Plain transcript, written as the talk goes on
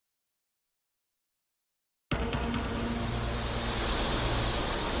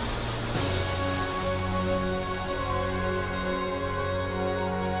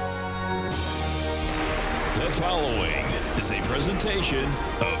following is a presentation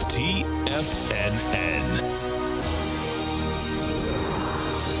of TFNN.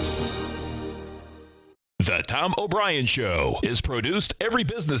 The Tom O'Brien Show is produced every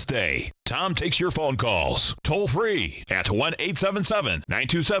business day. Tom takes your phone calls toll free at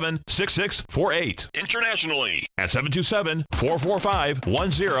 1-877-927-6648. Internationally at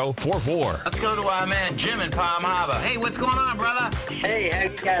 727-445-1044. Let's go to our man Jim in Palm Harbor. Hey, what's going on, brother? Hey, how you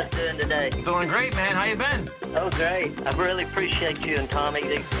guys doing today? Doing great, man. How you been? Oh, great. I really appreciate you and Tommy.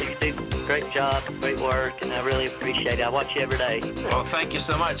 You do a great job, great work, and I really appreciate it. I watch you every day. Well, thank you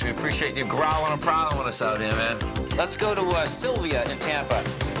so much. We appreciate you growling and prowling with us out here, man. Let's go to Sylvia in Tampa.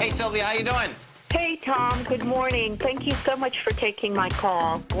 Hey, Sylvia, how you doing? Hey, Tom. Good morning. Thank you so much for taking my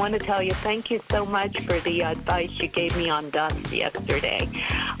call. I want to tell you thank you so much for the advice you gave me on dust yesterday.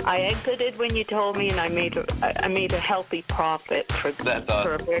 I exited when you told me, and I made a healthy profit for, That's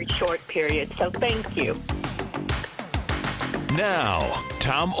awesome. for a very short period. So thank you. Now,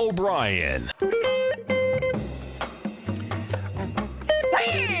 Tom O'Brien.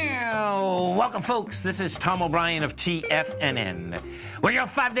 Welcome, folks. This is Tom O'Brien of TFNN. We go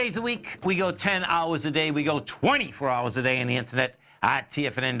 5 days a week. We go 10 hours a day. We go 24 hours a day on the internet at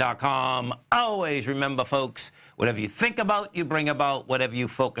TFNN.com. Always remember, folks, whatever you think about, you bring about. Whatever you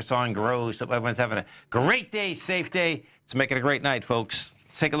focus on grows. So everyone's having a great day, safe day. Let's make it a great night, folks.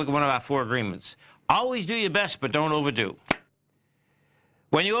 Let's take a look at one of our 4 agreements. Always do your best, but don't overdo.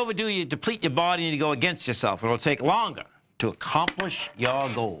 When you overdo, you deplete your body and you go against yourself. It'll take longer to accomplish your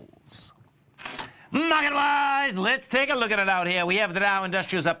goals. Market-wise, let's take a look at it out here. We have the Dow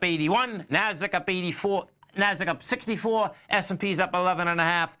Industrials up 81, NASDAQ up 84, NASDAQ up 64, S&P's up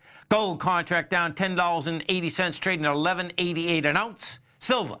 11.5. Gold contract down $10.80, trading at $11.88 an ounce.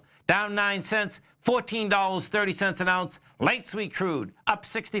 Silver down 9 cents, $14.30 an ounce. Light sweet crude up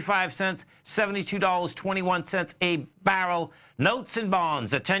 65 cents, $72.21 a barrel. Notes and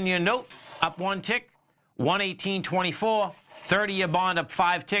bonds, a 10-year note up 1 tick, 118.24. 30-year bond up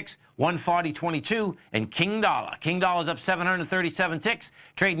 5 ticks, 140.22, and King Dollar's up 737 ticks,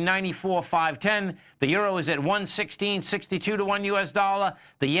 trading 94.510. The euro is at 116.62 to 1 US dollar.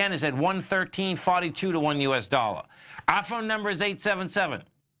 The yen is at 113.42 to 1 US dollar. Our phone number is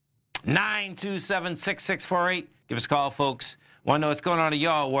 877-927-6648. Give us a call, folks. Want to know what's going on in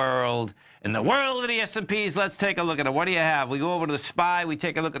your world? In the world of the S&Ps, let's take a look at it. What do you have? We go over to the SPY. We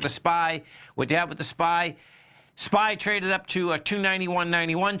take a look at the SPY. What do you have with the SPY? SPY traded up to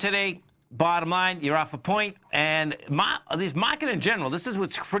 291.91 today. Bottom line, you're off a point. And this market in general, this is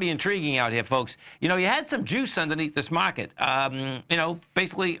what's pretty intriguing out here, folks. You know, you had some juice underneath this market. You know,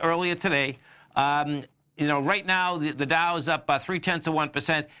 basically earlier today. You know, right now, the Dow is up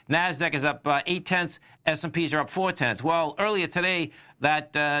 0.3%. NASDAQ is up 0.8. S&Ps are up 0.4. Well, earlier today,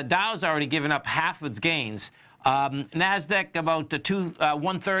 that Dow's already given up half of its gains. NASDAQ about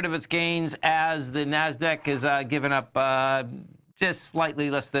 1/3 of its gains, as the NASDAQ is given up just slightly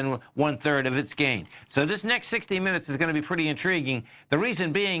less than 1/3 of its gain. So this next 60 minutes is going to be pretty intriguing. The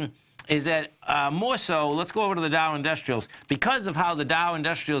reason being is that more so, let's go over to the Dow Industrials, because of how the Dow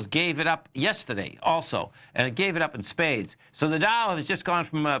Industrials gave it up yesterday also, and it gave it up in spades. So the Dow has just gone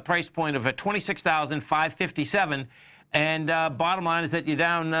from a price point of 26,557. And bottom line is that you're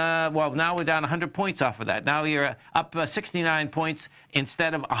down, well, now we're down 100 points off of that. Now you're up 69 points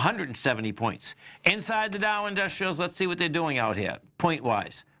instead of 170 points. Inside the Dow Industrials, let's see what they're doing out here,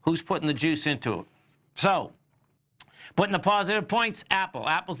 point-wise. Who's putting the juice into it? So, putting the positive points, Apple.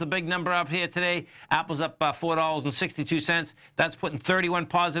 Apple's the big number up here today. Apple's up $4.62. That's putting 31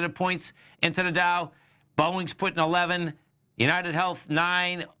 positive points into the Dow. Boeing's putting 11. United Health,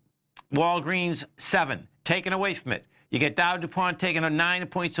 9. Walgreens, 7. Taken away from it. You get Dow DuPont taking 9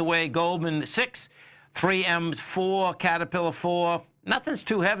 points away, Goldman 6, 3M's 4, Caterpillar 4. Nothing's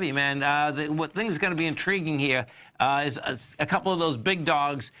too heavy, man. What thing's going to be intriguing here is a couple of those big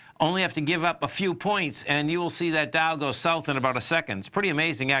dogs only have to give up a few points, and you will see that Dow go south in about a second. It's pretty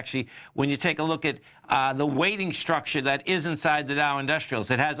amazing, actually, when you take a look at the weighting structure that is inside the Dow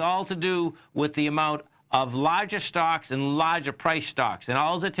Industrials. It has all to do with the amount of larger stocks and larger price stocks. And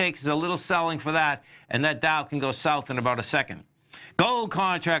all it takes is a little selling for that, and that Dow can go south in about a second. Gold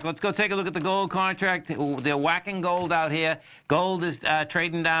contract. Let's go take a look at the gold contract. They're whacking gold out here. Gold is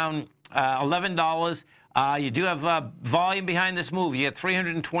trading down $11. You do have volume behind this move. You have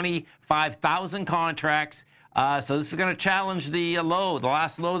 325,000 contracts. So this is going to challenge the low. The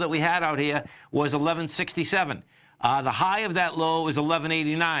last low that we had out here was 1167. The high of that low is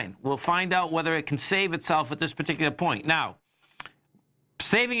 1189. We'll find out whether it can save itself at this particular point. Now,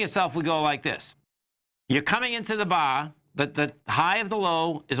 saving itself would go like this. You're coming into the bar. The high of the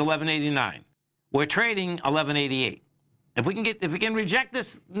low is 1189. we're trading 1188. If we can reject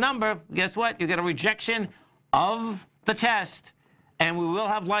this number, guess what? You get a rejection of the test, and we will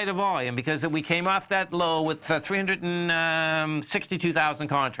have lighter volume because we came off that low with 362,000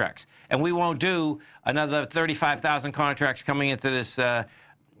 contracts, and we won't do another 35,000 contracts coming into this 4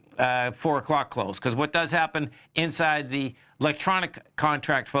 o'clock close. Because what does happen inside the electronic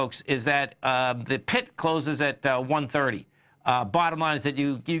contract, folks, is that the pit closes at 1:30. Bottom line is that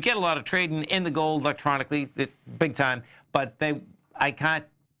you get a lot of trading in the gold electronically, big time, but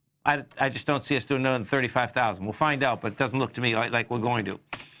I just don't see us doing another 35,000. We'll find out, but it doesn't look to me like we're going to.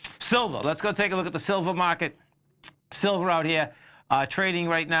 Silver. Let's go take a look at the silver market. Silver out here trading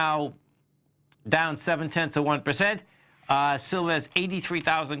right now down 0.7%. Silver has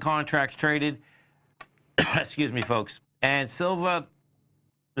 83,000 contracts traded. Excuse me, folks. And silver,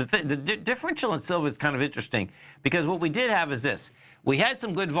 the differential in silver is kind of interesting because what we did have is this. We had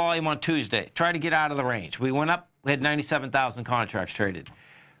some good volume on Tuesday. Try to get out of the range. We went up. We had 97,000 contracts traded.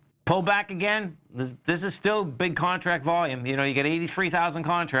 Pull back again. This is still big contract volume. You know, you get 83,000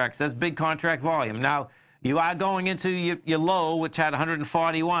 contracts. That's big contract volume. Now, you are going into your low, which had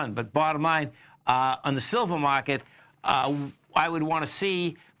 141. But bottom line, on the silver market, I would want to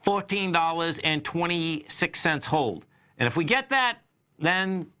see $14.26 hold. And if we get that,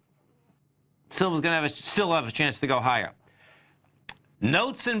 then silver's going to still have a chance to go higher.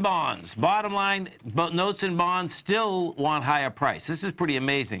 Notes and bonds. Bottom line, notes and bonds still want higher price. This is pretty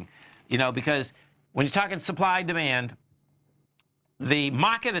amazing, you know, because when you're talking supply demand, the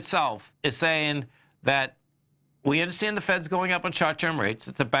market itself is saying that we understand the Fed's going up on short-term rates.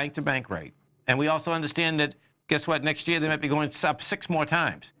 It's a bank-to-bank rate. And we also understand that, guess what, next year they might be going up 6 more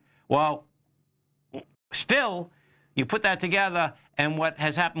times. Well, still, you put that together, and what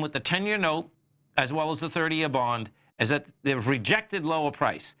has happened with the 10-year note as well as the 30-year bond is that they've rejected lower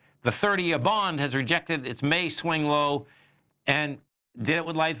price. The 30-year bond has rejected its May swing low and did it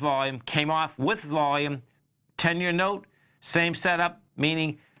with light volume, came off with volume. 10-year note, same setup,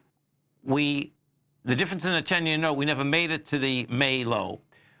 meaning the difference in the 10-year note, we never made it to the May low.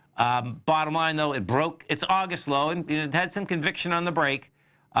 Bottom line, though, it broke its August low, and it had some conviction on the break.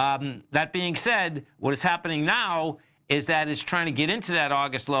 That being said, what is happening now is that it's trying to get into that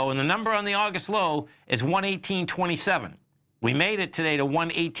August low, and the number on the August low is 118.27. We made it today to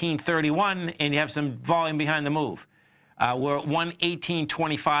 118.31, and you have some volume behind the move. We're at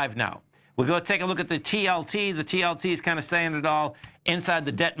 118.25 now. We'll go take a look at the TLT. The TLT is kind of saying it all inside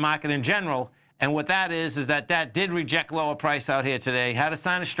the debt market in general, and what that is that did reject lower price out here today, had a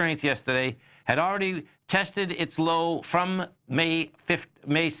sign of strength yesterday, had already tested its low from May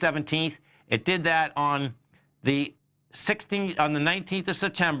 17th. It did that on the 19th of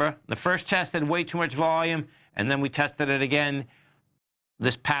September. The first test had way too much volume, and then we tested it again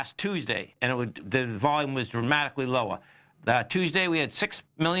this past Tuesday, and the volume was dramatically lower. Tuesday, we had 6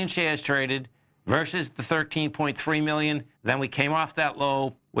 million shares traded versus the 13.3 million. Then we came off that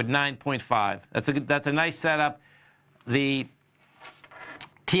low with 9.5. That's a nice setup. The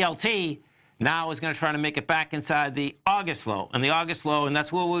TLT now is going to try to make it back inside the August low. And the August low, and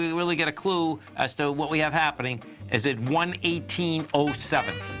that's where we really get a clue as to what we have happening, is at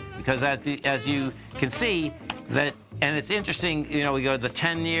 118.07. Because as you can see, that, and it's interesting, you know, we go to the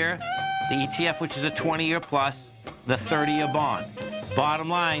 10-year, the ETF, which is a 20-year plus, the 30-year bond. Bottom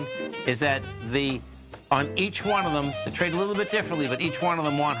line is that on each one of them, they trade a little bit differently, but each one of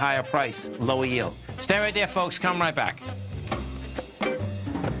them want higher price, lower yield. Stay right there, folks. Come right back.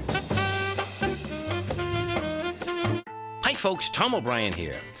 Hi folks, Tom O'Brien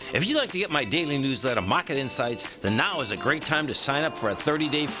here. If you'd like to get my daily newsletter, Market Insights, then now is a great time to sign up for a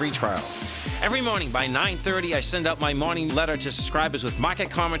 30-day free trial. Every morning by 9:30, I send out my morning letter to subscribers with market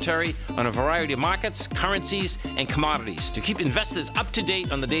commentary on a variety of markets, currencies, and commodities to keep investors up to date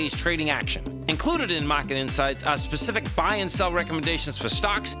on the day's trading action. Included in Market Insights are specific buy and sell recommendations for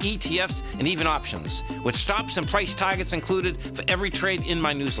stocks, ETFs, and even options, with stops and price targets included for every trade in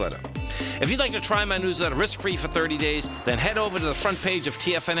my newsletter. If you'd like to try my newsletter risk-free for 30 days, then head over to the front page of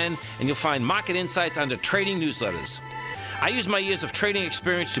TFNN and you'll find Market Insights under Trading Newsletters. I use my years of trading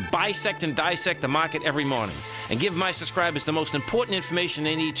experience to bisect and dissect the market every morning and give my subscribers the most important information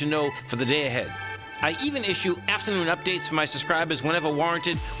they need to know for the day ahead. I even issue afternoon updates for my subscribers whenever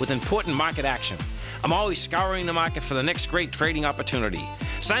warranted with important market action. I'm always scouring the market for the next great trading opportunity.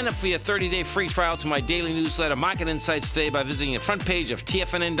 Sign up for your 30-day free trial to my daily newsletter, Market Insights, today by visiting the front page of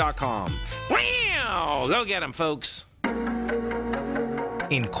TFNN.com. Wow! Go get them, folks.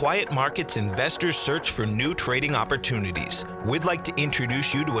 In quiet markets, investors search for new trading opportunities. We'd like to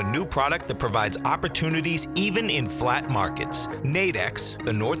introduce you to a new product that provides opportunities even in flat markets. Nadex,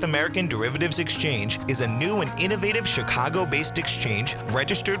 the North American Derivatives Exchange, is a new and innovative Chicago-based exchange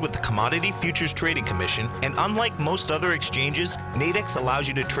registered with the Commodity Futures Trading Commission, and unlike most other exchanges, Nadex allows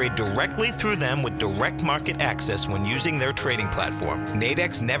you to trade directly through them with direct market access when using their trading platform.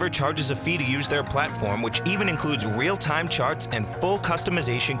 Nadex never charges a fee to use their platform, which even includes real-time charts and full customization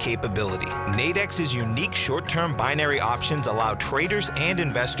capability. Nadex's unique short-term binary options allow traders and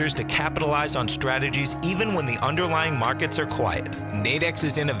investors to capitalize on strategies even when the underlying markets are quiet.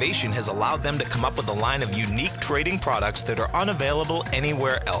 Nadex's innovation has allowed them to come up with a line of unique trading products that are unavailable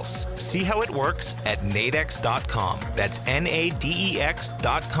anywhere else. See how it works at nadex.com. That's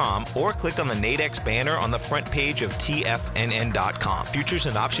NADEX.com, or click on the Nadex banner on the front page of TFNN.com. Futures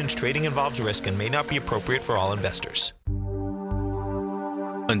and options trading involves risk and may not be appropriate for all investors.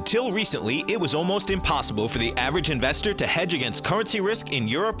 Until recently, it was almost impossible for the average investor to hedge against currency risk in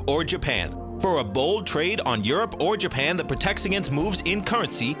Europe or Japan. For a bold trade on Europe or Japan that protects against moves in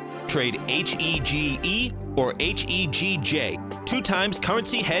currency, trade HEGE or HEGJ, 2 times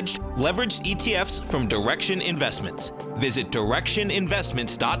currency hedged leveraged ETFs from Direction Investments. Visit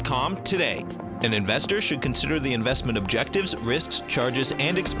directioninvestments.com today. An investor should consider the investment objectives, risks, charges,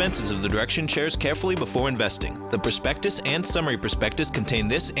 and expenses of the Direction shares carefully before investing. The prospectus and summary prospectus contain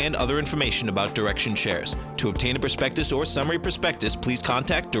this and other information about Direction shares. To obtain a prospectus or summary prospectus, please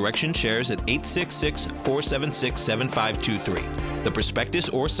contact Direction shares at 866-476-7523. The prospectus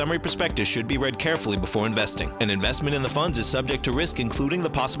or summary prospectus should be read carefully before investing. An investment in the funds is subject to risk, including the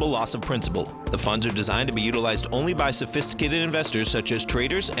possible loss of principal. The funds are designed to be utilized only by sophisticated investors such as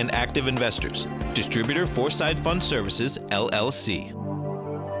traders and active investors. Distributor Foreside Fund Services, LLC.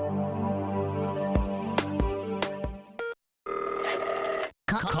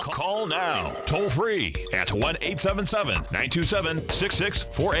 Call now, toll free at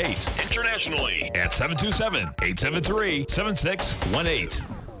 1-877-927-6648. Internationally at 727-873-7618.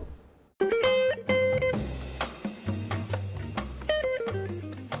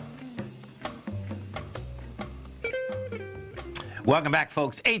 Welcome back,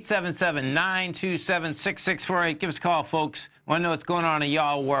 folks. 877-927-6648. Give us a call, folks. Want to know what's going on in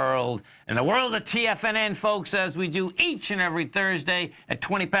y'all world. In the world of TFNN, folks, as we do each and every Thursday at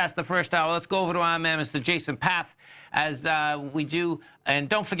 20 past the first hour. Let's go over to our man, Mr. Jason Path, as we do. And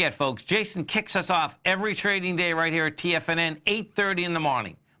don't forget, folks, Jason kicks us off every trading day right here at TFNN, 8:30 in the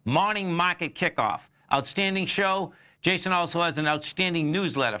morning. Morning market kickoff. Outstanding show. Jason also has an outstanding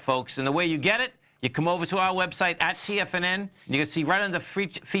newsletter, folks. And the way you get it, you come over to our website at TFNN. You can see right under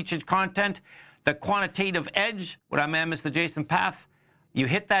featured content, the quantitative edge with our man, Mr. Jason Path. You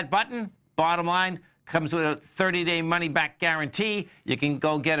hit that button, bottom line, comes with a 30-day money-back guarantee. You can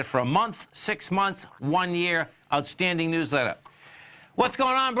go get it for a month, 6 months, 1 year. Outstanding newsletter. What's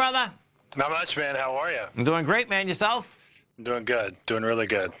going on, brother? Not much, man. How are you? I'm doing great, man. Yourself? I'm doing good. Doing really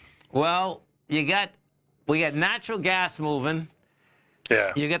good. Well, we got natural gas moving.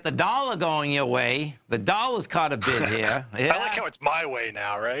 Yeah. You get the dollar going your way. The dollar's caught a bid here. Yeah. I like how it's my way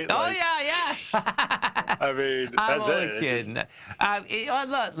now, right? Oh, like, yeah. I mean, that's I'm it. only kidding.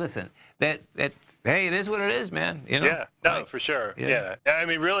 Look, listen, hey, it is what it is, man. You know? Yeah, no, right? for sure. Yeah. Yeah. I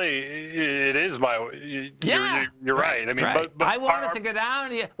mean, really, it is my way. You're right. I mean, right. but I want it to go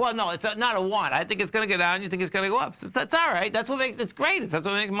down. Yeah. Well, no, it's not a want. I think it's going to go down. You think it's going to go up. So that's all right. That's what makes it's great. That's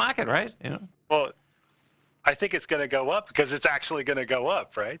what makes the market, right? You know. Well, I think it's going to go up because it's actually going to go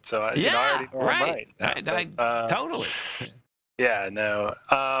up, right? So I already know right. Totally. Yeah, no.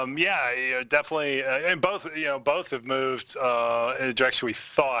 Definitely. And both have moved in the direction we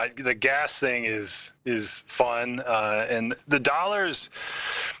thought. The gas thing is fun, and the dollars.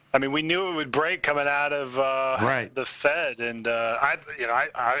 I mean, we knew it would break coming out of the Fed, and I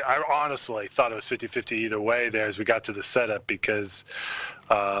honestly thought it was 50-50 either way there as we got to the setup because,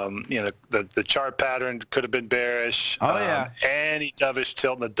 the chart pattern could have been bearish. Oh yeah. Any dovish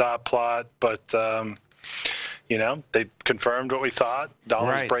tilt in the dot plot, but they confirmed what we thought.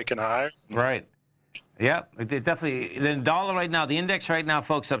 Dollar's breaking higher. Right. Yeah, it definitely. The dollar right now, the index right now,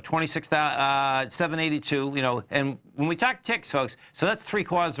 folks, up 26,782. And when we talk ticks, folks, so that's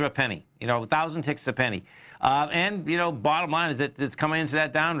 3/4 of a penny. 1,000 ticks a penny. And bottom line is that it's coming into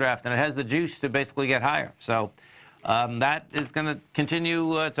that downdraft, and it has the juice to basically get higher. So that is going to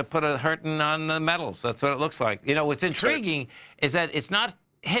continue to put a hurting on the metals. That's what it looks like. What's intriguing is that it's not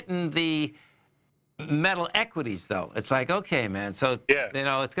hitting the metal equities, though. It's like, okay, man. So,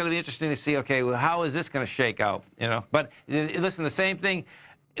 it's going to be interesting to see, okay, well, how is this going to shake out? But listen, the same thing,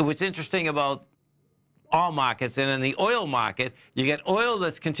 what's interesting about all markets. And in the oil market, you get oil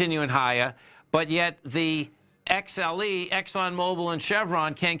that's continuing higher, but yet the XLE, ExxonMobil and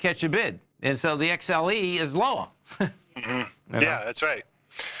Chevron can't catch a bid. And so the XLE is lower. Yeah, that's right.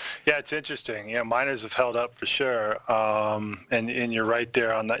 Yeah, it's interesting. Yeah, miners have held up for sure, and you're right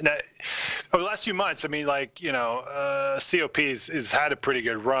there on that. Now, over the last few months, I mean, like COP's has had a pretty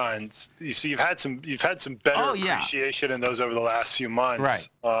good run. So you've had some better appreciation in those over the last few months.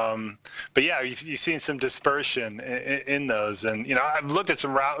 Right. But yeah, you've seen some dispersion in those, and I've looked at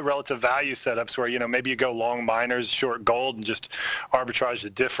some relative value setups where maybe you go long miners, short gold, and just arbitrage the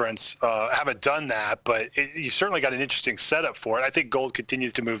difference. I haven't done that, but you certainly got an interesting setup for it. I think gold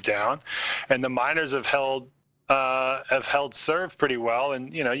continues to move down, and the miners have held serve pretty well,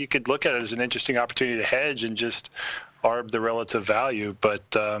 and you could look at it as an interesting opportunity to hedge and just arb the relative value. But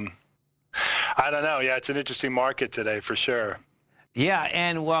I don't know. Yeah, it's an interesting market today for sure. Yeah,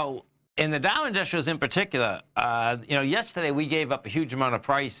 and well, in the Dow Industrials in particular, yesterday we gave up a huge amount of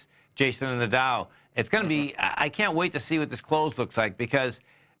price, Jason, in the Dow. It's going to be. I can't wait to see what this close looks like, because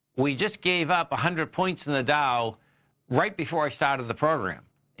we just gave up 100 points in the Dow right before I started the program.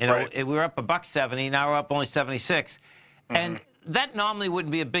 We were up $1.70. Now we're up only 76, and that normally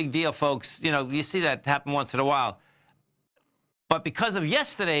wouldn't be a big deal, folks. You see that happen once in a while. But because of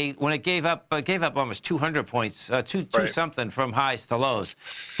yesterday, when it gave up almost 200 points, two something from highs to lows.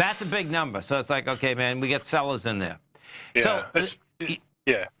 That's a big number. So it's like, okay, man, we get sellers in there. Yeah. So,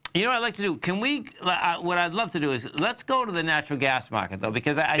 yeah. You know what I'd like to do? Can we? What I'd love to do is let's go to the natural gas market, though,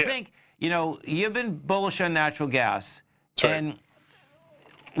 because I think you've been bullish on natural gas, and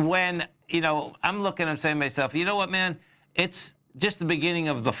when I'm looking, I'm saying to myself, you know what, man, it's just the beginning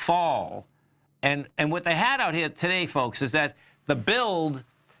of the fall, and what they had out here today, folks, is that the build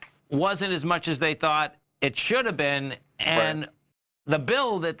wasn't as much as they thought it should have been, and the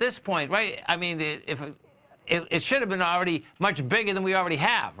build at this point, right? I mean, it should have been already much bigger than we already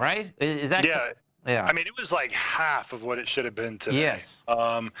have, right? Is that? Yeah. I mean, it was like half of what it should have been today. Yes.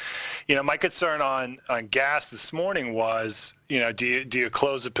 My concern on gas this morning was, do you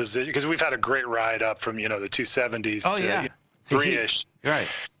close a position? Because we've had a great ride up from, the 270s to 3-ish. Right.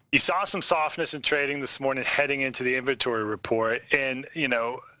 You saw some softness in trading this morning heading into the inventory report, and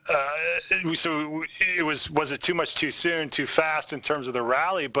so was it too much too soon, too fast in terms of the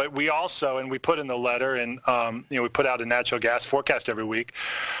rally? But we also, and we put in the letter, and we put out a natural gas forecast every week.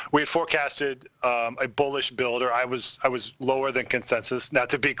 We had forecasted a bullish build, or I was lower than consensus. Now,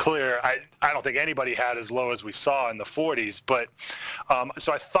 to be clear, I don't think anybody had as low as we saw in the 40s, but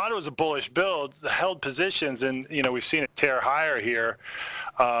so I thought it was a bullish build, held positions, and we've seen it tear higher here.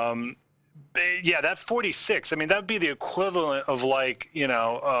 Yeah, that 46, I mean, that would be the equivalent of like,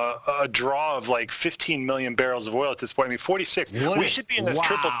 a draw of like 15 million barrels of oil at this point. I mean, 46, we should be in this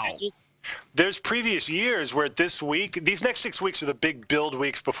triple digits. There's previous years where these next 6 weeks are the big build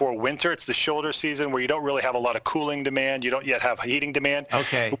weeks before winter. It's the shoulder season where you don't really have a lot of cooling demand. You don't yet have heating demand.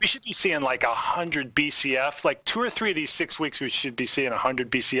 Okay. We should be seeing like 100 BCF. Like 2 or 3 of these 6 weeks, we should be seeing 100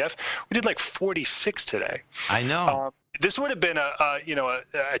 BCF. We did like 46 today. I know. This would have been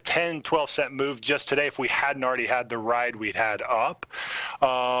a 10, 12 cent move just today if we hadn't already had the ride we'd had up.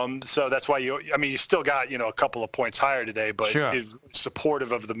 So that's why you still got, a couple of points higher today, but it's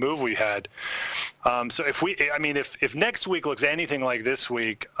supportive of the move we had. So if next week looks anything like this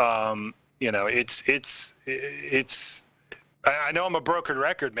week, it's I know I'm a broken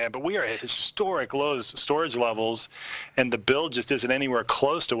record, man, but we are at historic lows storage levels, and the build just isn't anywhere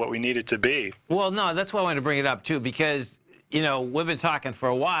close to what we need it to be. Well, no, that's why I wanted to bring it up, too, because, we've been talking for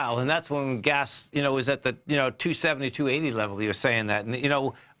a while, and that's when gas, was at the, 270, 280 level. You were saying that. And,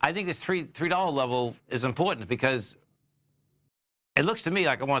 I think this $3 level is important because it looks to me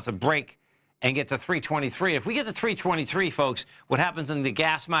like it wants to break and get to 323. If we get to 323, folks, what happens in the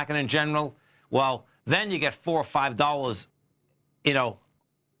gas market in general? Well, then you get $4 or $5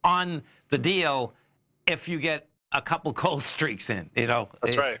 on the deal if you get a couple cold streaks in,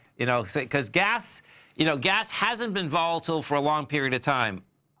 That's right. Because gas, gas hasn't been volatile for a long period of time.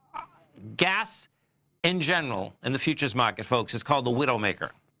 Gas, in general, in the futures market, folks, is called the widowmaker.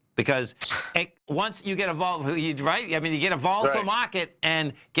 Because once you get a volatile, right? I mean, you get a volatile market,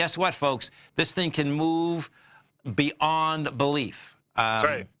 and guess what, folks? This thing can move beyond belief. That's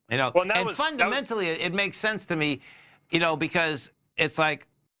right. Fundamentally, it makes sense to me, because it's like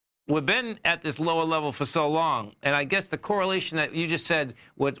we've been at this lower level for so long. And I guess the correlation that you just said,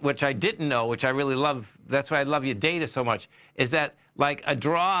 which I didn't know, which I really love, that's why I love your data so much, is that like a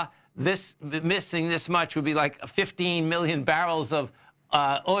draw missing this much would be like 15 million barrels of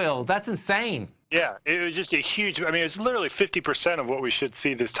oil. That's insane. Yeah, it was just a huge. I mean, it's literally 50% of what we should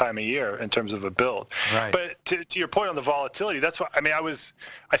see this time of year in terms of a build. Right. But to your point on the volatility, that's what I mean.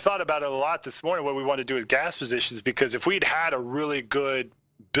 I thought about it a lot this morning. What we want to do with gas positions, because if we'd had a really good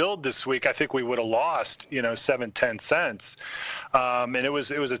build this week, I think we would have lost, 7-10 cents. And it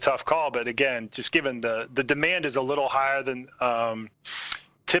was a tough call. But again, just given the demand is a little higher than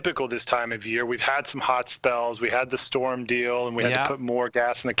typical this time of year. We've had some hot spells. We had the storm deal, and we had to put more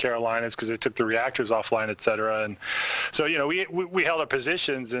gas in the Carolinas because they took the reactors offline, et cetera. And so, we held our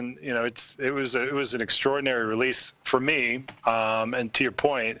positions, and it was an extraordinary release for me. And to your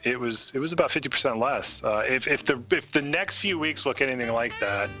point, it was about 50% less. If the next few weeks look anything like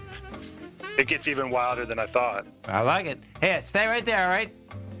that, it gets even wilder than I thought. I like it. Hey, stay right there, all right?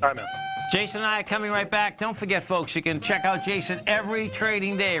 All right, man. Jason and I are coming right back. Don't forget, folks, you can check out Jason every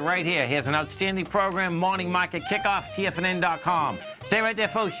trading day right here. He has an outstanding program, Morning Market Kickoff, TFNN.com. Stay right there,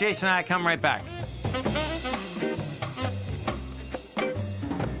 folks. Jason and I come right back.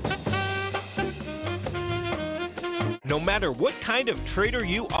 No matter what kind of trader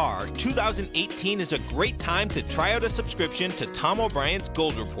you are, 2018 is a great time to try out a subscription to Tom O'Brien's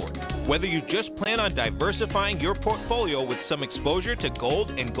Gold Report. Whether you just plan on diversifying your portfolio with some exposure to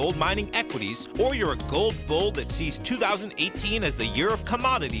gold and gold mining equities, or you're a gold bull that sees 2018 as the year of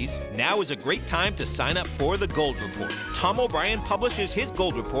commodities, now is a great time to sign up for the Gold Report. Tom O'Brien publishes his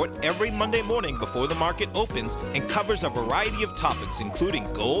Gold Report every Monday morning before the market opens and covers a variety of topics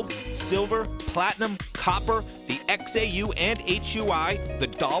including gold, silver, platinum, copper, the XAU and HUI, the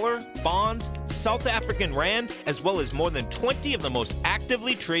dollar, bonds, South African rand, as well as more than 20 of the most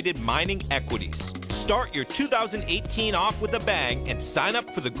actively traded mining equities. Start your 2018 off with a bang and sign up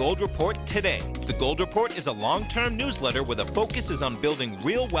for the Gold Report today. The Gold Report is a long-term newsletter where the focus is on building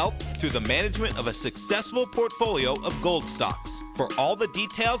real wealth through the management of a successful portfolio of gold stocks. For all the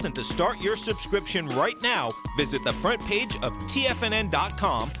details and to start your subscription right now, visit the front page of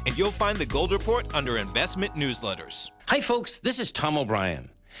TFNN.com and you'll find the Gold Report under Investment Newsletters. Hi, folks. This is Tom O'Brien.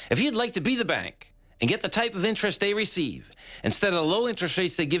 If you'd like to be the bank and get the type of interest they receive instead of the low interest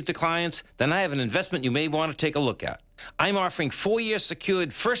rates they give to clients, then I have an investment you may want to take a look at. I'm offering 4-year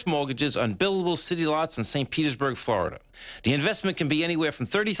secured first mortgages on buildable city lots in St. Petersburg, Florida. The investment can be anywhere from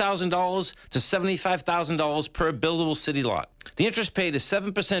 $30,000 to $75,000 per buildable city lot. The interest paid is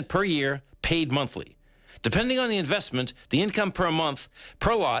 7% per year, paid monthly. Depending on the investment, the income per month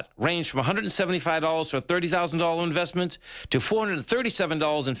per lot ranged from $175 for a $30,000 investment to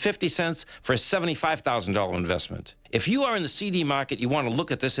 $437.50 for a $75,000 investment. If you are in the CD market, you want to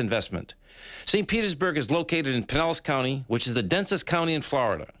look at this investment. St. Petersburg is located in Pinellas County, which is the densest county in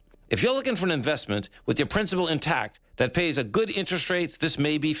Florida. If you're looking for an investment with your principal intact that pays a good interest rate, this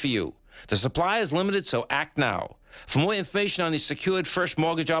may be for you. The supply is limited, so act now. For more information on these secured first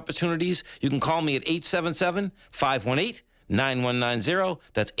mortgage opportunities, you can call me at 877-518-9190.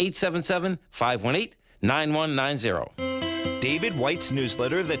 That's 877-518-9190. David White's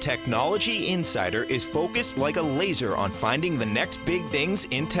newsletter, The Technology Insider, is focused like a laser on finding the next big things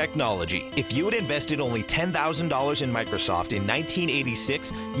in technology. If you had invested only $10,000 in Microsoft in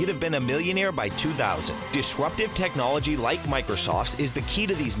 1986, you'd have been a millionaire by 2000. Disruptive technology like Microsoft's is the key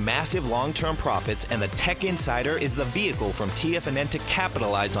to these massive long-term profits, and the Tech Insider is the vehicle from TFNN to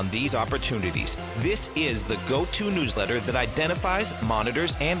capitalize on these opportunities. This is the go-to newsletter that identifies,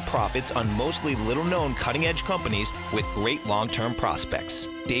 monitors, and profits on mostly little-known cutting-edge companies with great long-term prospects.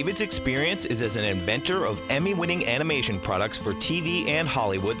 David's experience is as an inventor of Emmy-winning animation products for TV and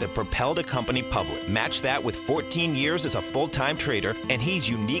Hollywood that propelled a company public. Match that with 14 years as a full-time trader, and he's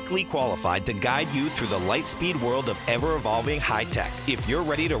uniquely qualified to guide you through the light-speed world of ever-evolving high-tech. If you're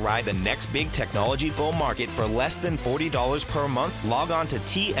ready to ride the next big technology bull market for less than $40 per month, log on to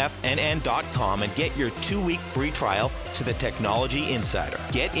TFNN.com and get your 2-week free trial to the Technology Insider.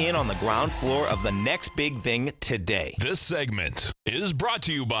 Get in on the ground floor of the next big thing today. This segment is brought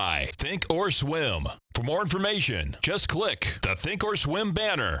to you by Think or Swim. For more information, just click the Think or Swim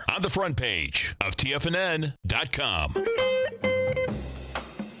banner on the front page of TFNN.com.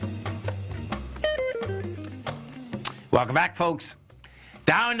 Welcome back, folks.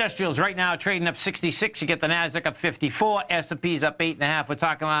 Dow Industrials right now trading up 66. You get the Nasdaq up 54. S&P's up 8.5. We're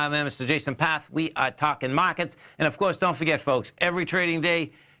talking about Mr. Jason Path. We are talking markets. And, of course, don't forget, folks, every trading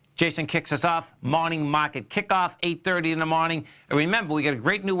day, Jason kicks us off, Morning Market Kickoff, 8:30 in the morning. And remember, we got a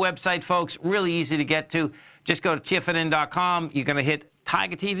great new website, folks, really easy to get to. Just go to TFNN.com. You're going to hit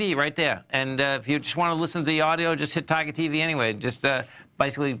Tiger TV right there. And if you just want to listen to the audio, just hit Tiger TV anyway. Just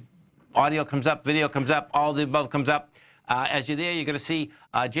basically audio comes up, video comes up, all the above comes up. As you're there, you're going to see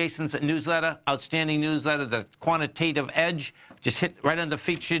Jason's newsletter, outstanding newsletter, The Quantitative Edge. Just hit right under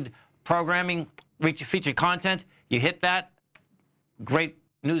featured programming, featured content, you hit that, great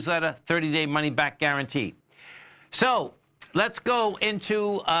newsletter, 30-day money-back guarantee. So let's go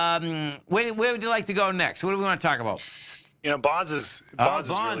into, where would you like to go next? What do we want to talk about? You know, bonds is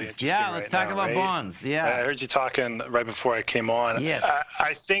really interesting. Yeah, let's talk about bonds. Yeah, I heard you talking right before I came on. Yes.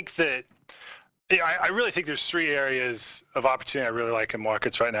 I think that, I really think there's 3 areas of opportunity I really like in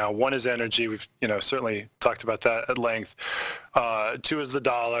markets right now. One is energy. We've, certainly talked about that at length. 2 is the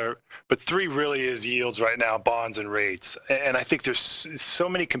dollar, but 3 really is yields right now, bonds and rates. And I think there's so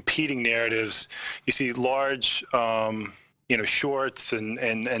many competing narratives. You see large, shorts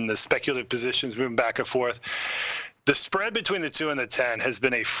and the speculative positions moving back and forth. The spread between the 2 and the 10 has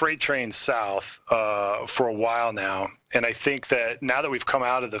been a freight train south for a while now. And I think that now that we've come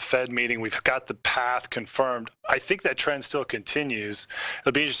out of the Fed meeting, we've got the path confirmed. I think that trend still continues.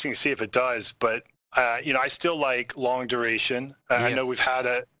 It'll be interesting to see if it does. But, I still like long duration. Yes. I know we've had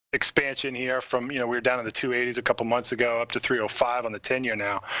a expansion here from, we were down in the 280s a couple months ago up to 305 on the 10-year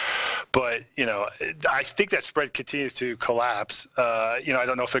now. But, I think that spread continues to collapse. I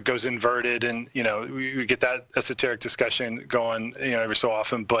don't know if it goes inverted and, we get that esoteric discussion going, every so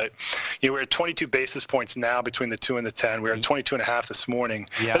often. But, we're at 22 basis points now between the 2 and the 10. We're at 22.5 this morning.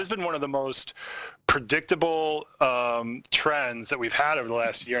 Yeah. That has been one of the most predictable trends that we've had over the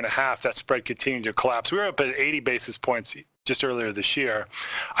last year and a half. That spread continued to collapse. We were up at 80 basis points just earlier this year.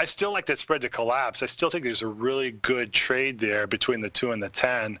 I still like that spread to collapse. I still think there's a really good trade there between the 2 and the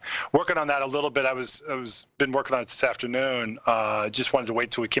 10. Working on that a little bit. I was been working on it this afternoon. Just wanted to wait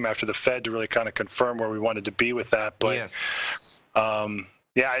till we came after the Fed to really kind of confirm where we wanted to be with that. But yes.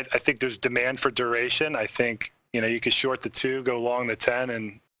 I think there's demand for duration. I think you could short the 2, go long the 10,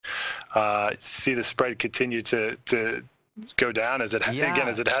 and see the spread continue to go down as it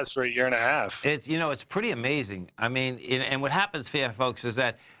has for a year and a half. It's it's pretty amazing. I mean, and what happens here, folks, is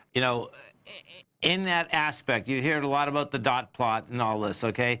that in that aspect, you hear a lot about the dot plot and all this,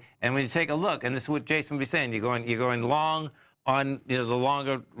 okay? And when you take a look, and this is what Jason would be saying, you're going long on the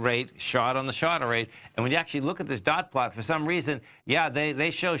longer rate, short on the shorter rate, and when you actually look at this dot plot, for some reason, they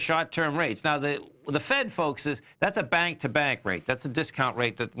show short-term rates. Now the Fed, folks, that's a bank-to-bank rate. That's a discount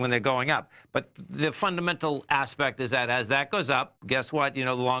rate that when they're going up. But the fundamental aspect is that as that goes up, guess what? The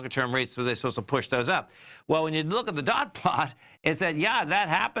longer-term rates, so they're supposed to push those up. Well, when you look at the dot plot, it said, that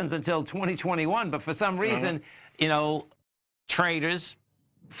happens until 2021. But for some reason, traders,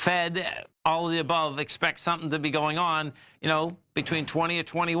 Fed, all of the above, expect something to be going on, between 20 and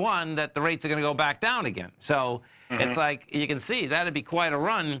 21, that the rates are going to go back down again. So it's like, you can see that'd be quite a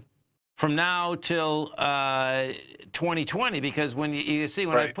run from now till 2020, because when you see,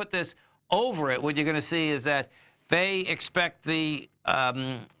 when I put this over it, what you're going to see is that they expect the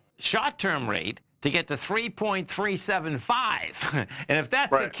short-term rate to get to 3.375. And if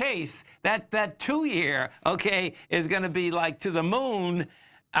that's the case, that 2-year, is going to be like to the moon.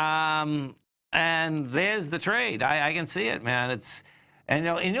 And there's the trade. I can see it, man.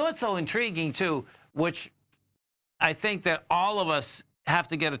 And what's so intriguing too, which I think that all of us have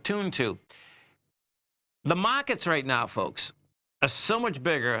to get attuned to. The markets right now, folks, are so much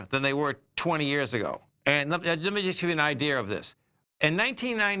bigger than they were 20 years ago. And let me just give you an idea of this. In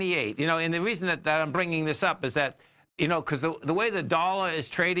 1998, and the reason that I'm bringing this up is that, because the way the dollar is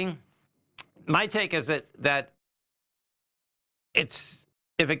trading, my take is that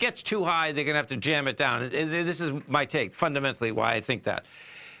if it gets too high, they're going to have to jam it down. And this is my take, fundamentally, why I think that.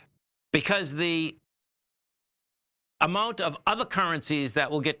 Because the amount of other currencies that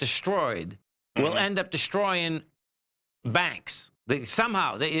will get destroyed will end up destroying banks.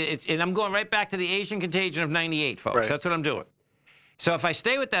 Somehow, and I'm going right back to the Asian contagion of '98, folks. That's what I'm doing. So if I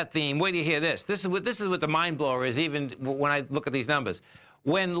stay with that theme, wait till you hear this. This is what the mind blower is, even when I look at these numbers.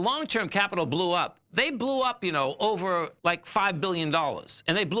 When long-term capital blew up, they blew up, over like $5 billion,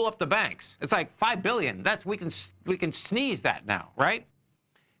 and they blew up the banks. It's like $5 billion. We can sneeze that now, right?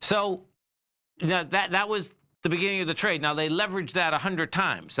 So that was the beginning of the trade. Now they leveraged that 100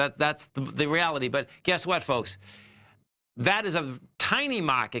 times. That's the reality. But guess what, folks? That is a tiny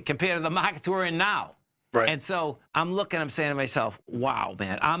market compared to the markets we're in now. Right. And so I'm saying to myself, wow,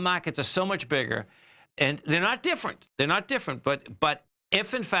 man, our markets are so much bigger, and they're not different. They're not different. But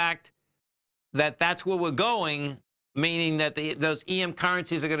if in fact that's where we're going, meaning that those EM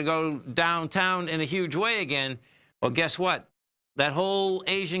currencies are going to go downtown in a huge way again, well, guess what? That whole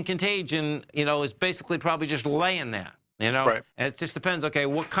Asian contagion, is basically probably just laying there, Right. And it just depends, okay,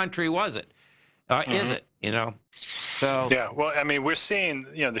 what country was it? Or is it, So yeah, well, I mean, we're seeing,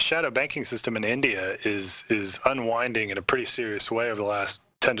 the shadow banking system in India is unwinding in a pretty serious way over the last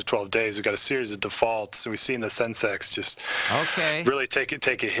 10 to 12 days, we've got a series of defaults. So we've seen the Sensex just really take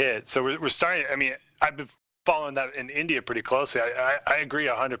a hit. So we're starting. I mean, I've been following that in India pretty closely. I agree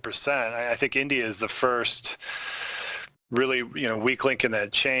 100%. I think India is the first really, weak link in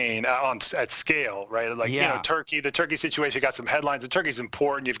that chain at scale, right? Like, Turkey, the Turkey situation got some headlines. The Turkey's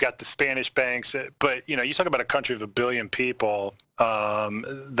important. You've got the Spanish banks, but, you talk about a country of 1 billion people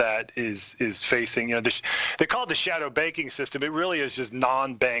that is facing, they call it the shadow banking system. It really is just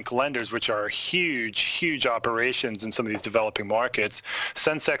non-bank lenders, which are huge operations in some of these developing markets.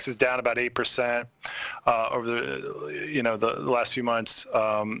 Sensex is down about 8% over the last few months.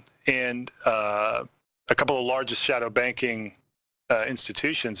 And a couple of largest shadow banking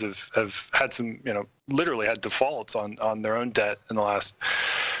institutions have had some, literally had defaults on their own debt in the last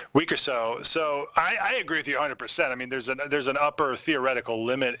week or so. So I agree with you 100%. I mean, there's an upper theoretical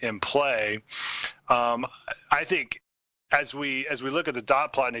limit in play. I think as we look at the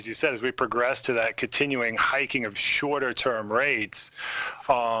dot plot, and as you said, as we progress to that continuing hiking of shorter term rates,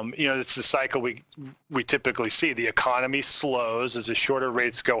 it's the cycle we typically see. The economy slows as the shorter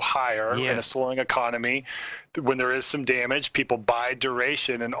rates go higher. In a slowing economy, when there is some damage, people buy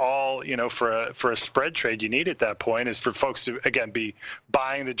duration, and all, for a spread trade you need at that point is for folks to, again, be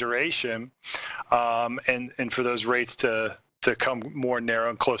buying the duration, and for those rates to come more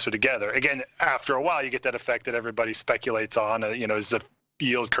narrow and closer together. Again, after a while, you get that effect that everybody speculates on, is the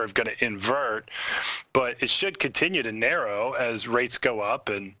yield curve going to invert? But it should continue to narrow as rates go up,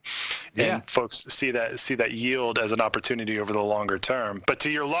 and folks see that yield as an opportunity over the longer term. But to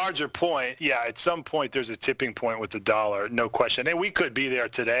your larger point, at some point there's a tipping point with the dollar, no question. And we could be there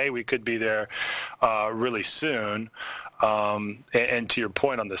today. We could be there really soon. And to your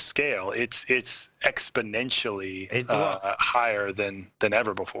point on the scale, it's exponentially higher than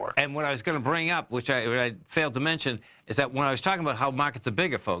ever before. And what I was going to bring up, which I failed to mention, is that when I was talking about how markets are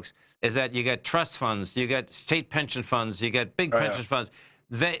bigger, folks, is that you got trust funds, you got state pension funds, you got big pension funds.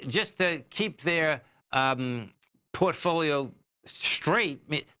 They, just to keep their portfolio straight,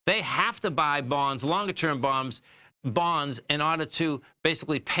 they have to buy bonds, longer-term bonds, in order to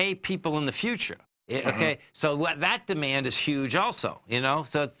basically pay people in the future. Okay, so that demand is huge also,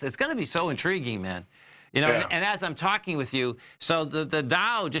 so it's going to be so intriguing, man. And as I'm talking with you, so the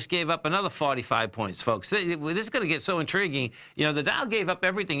Dow just gave up another 45 points, folks. This is going to get so intriguing. The Dow gave up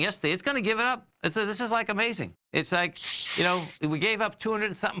everything yesterday. It's going to give it up. This is like amazing. It's like, we gave up 200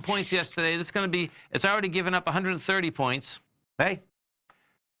 and something points yesterday. It's already given up 130 points. Hey,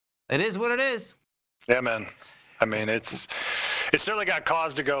 it is what it is. Yeah, man. I mean, it's certainly got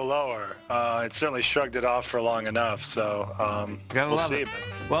cause to go lower. It certainly shrugged it off for long enough. So we'll see.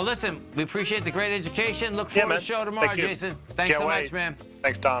 Well, listen, we appreciate the great education. Look forward to the show tomorrow, Jason. Thanks so much, man.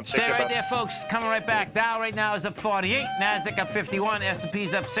 Thanks, Tom. Stay right there, folks. Coming right back. Dow right now is up 48. NASDAQ up 51.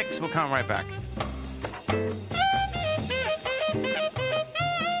 S&P's up 6. We'll come right back.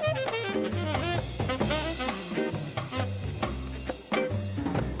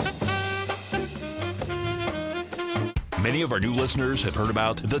 Many of our new listeners have heard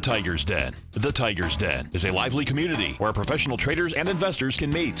about The Tiger's Den. The Tiger's Den is a lively community where professional traders and investors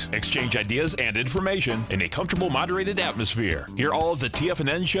can meet, exchange ideas and information in a comfortable, moderated atmosphere. Hear all of the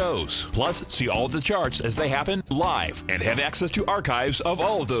TFNN shows, plus see all of the charts as they happen live and have access to archives of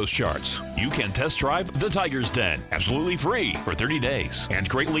all of those charts. You can test drive The Tiger's Den absolutely free for 30 days and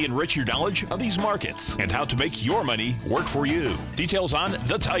greatly enrich your knowledge of these markets and how to make your money work for you. Details on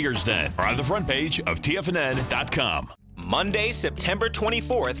The Tiger's Den are on the front page of TFNN.com. Monday, September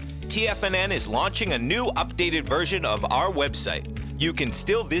 24th, TFNN is launching a new updated version of our website. You can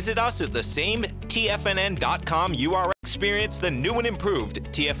still visit us at the same TFNN.com URL. Experience the new and improved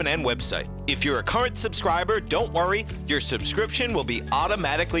TFNN website. If you're a current subscriber, don't worry, your subscription will be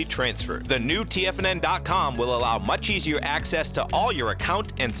automatically transferred. The new TFNN.com will allow much easier access to all your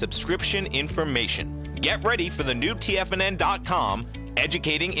account and subscription information. Get ready for the new TFNN.com,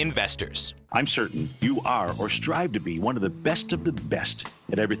 educating investors. I'm certain you are or strive to be one of the best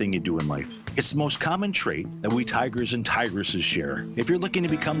at everything you do in life. It's the most common trait that we tigers and tigresses share. If you're looking to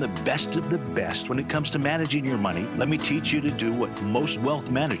become the best of the best when it comes to managing your money, let me teach you to do what most wealth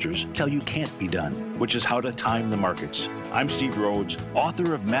managers tell you can't be done, which is how to time the markets. I'm Steve Rhodes,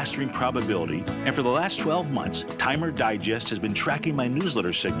 author of Mastering Probability, and for the last 12 months, Timer Digest has been tracking my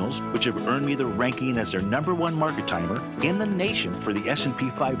newsletter signals, which have earned me the ranking as their #1 market timer in the nation for the S&P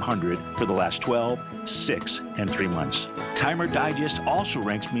 500 for the last 12, 6, and 3 months. Timer Digest also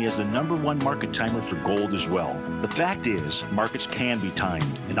ranks me as the #1 market timer for gold as well. The fact is, markets can be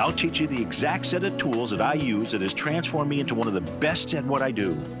timed, and I'll teach you the exact set of tools that I use that has transformed me into one of the best at what I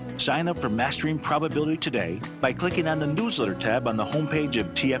do. Sign up for Mastering Probability today by clicking on the newsletter tab on the homepage of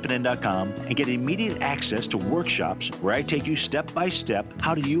TFNN.com and get immediate access to workshops where I take you step by step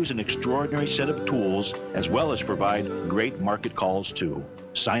how to use an extraordinary set of tools, as well as provide great market calls too.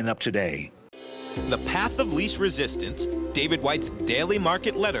 Sign up today. The Path of Least Resistance, David White's daily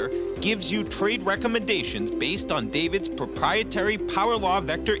market letter, gives you trade recommendations based on David's proprietary power law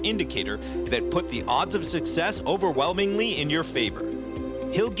vector indicator that put the odds of success overwhelmingly in your favor.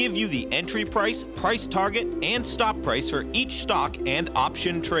 He'll give you the entry price, price target, and stop price for each stock and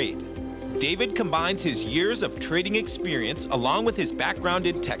option trade. David combines his years of trading experience along with his background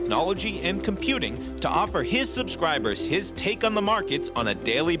in technology and computing to offer his subscribers his take on the markets on a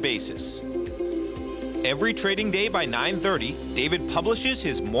daily basis. Every trading day by 9:30, David publishes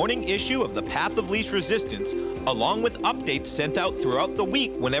his morning issue of The Path of Least Resistance, along with updates sent out throughout the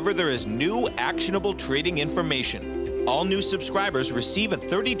week whenever there is new actionable trading information. All new subscribers receive a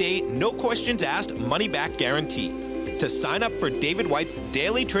 30-day, no questions asked money-back guarantee. To sign up for David White's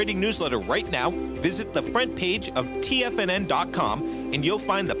daily trading newsletter right now, visit the front page of TFNN.com and you'll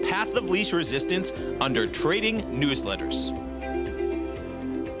find The Path of Least Resistance under Trading Newsletters.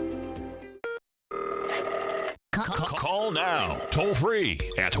 Call now, toll free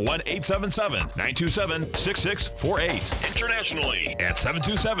at 1-877-927-6648. Internationally at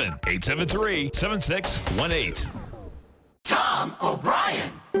 727-873-7618. Tom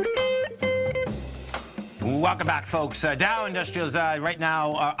O'Brien. Welcome back, folks. Dow Industrials right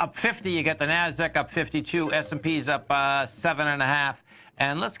now up 50. You get the NASDAQ up 52. S&P's up 7.5.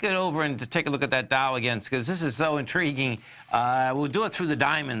 And let's get over and to take a look at that Dow again, because this is so intriguing. We'll do it through the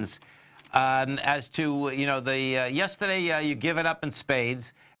diamonds. As to, you know, the yesterday you give it up in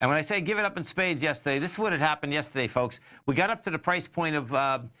spades. And when I say give it up in spades yesterday, this is what had happened yesterday, folks. We got up to the price point of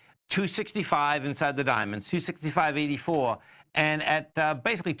 265 inside the diamonds, 265.84. And at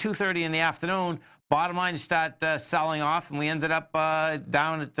basically 2:30 in the afternoon, bottom line start selling off, and we ended up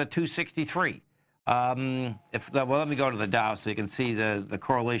down at 263. Well, let me go to the Dow so you can see the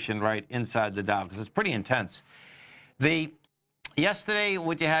correlation right inside the Dow, because it's pretty intense. Yesterday,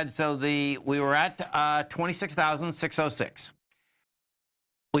 what you had, so we were at 26,606.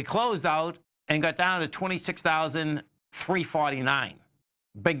 We closed out and got down to 26,349.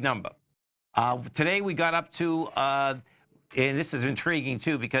 Big number. Today we got up to, and this is intriguing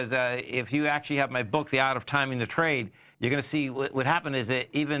too, because if you actually have my book, The Art of Timing the Trade, you're going to see what happened is that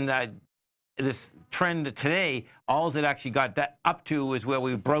even this trend today, all it actually got up to is where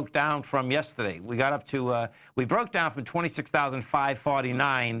we broke down from yesterday. We got up to, we broke down from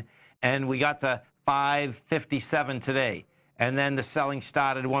 26,549, and we got to 557 today. And then the selling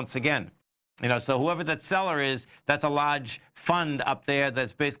started once again. You know, so whoever that seller is, that's a large fund up there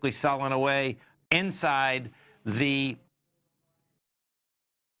that's basically selling away inside the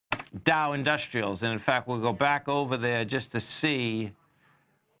Dow Industrials. And in fact, we'll go back over there just to see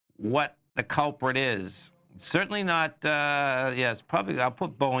what the culprit is. It's certainly not, yes, probably, I'll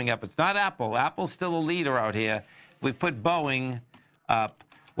put Boeing up. It's not Apple. Apple's still a leader out here. If we put Boeing up,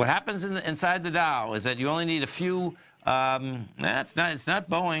 what happens inside the Dow is that you only need a few, it's not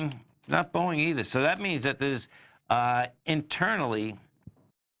Boeing. It's not Boeing either. So that means that there's, internally,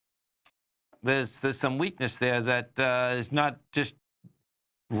 there's some weakness there that is not just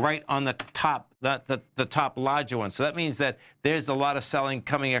right on the top, the top larger one. So that means that there's a lot of selling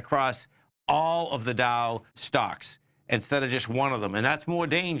coming across all of the Dow stocks instead of just one of them. And that's more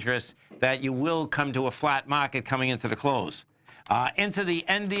dangerous, that you will come to a flat market coming into the close. Into the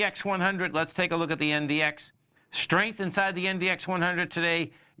NDX 100, let's take a look at the NDX. Strength inside the NDX 100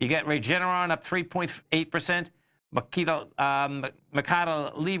 today. You get Regeneron up 3.8%.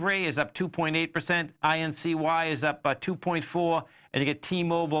 Mercado Libre is up 2.8%. INCY is up 2.4%. And you get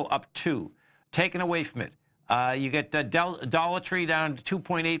T-Mobile up 2%. Taken away from it, you get Dollar Tree down to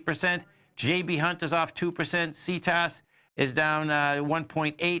 2.8%. JB Hunt is off 2%. CTAS is down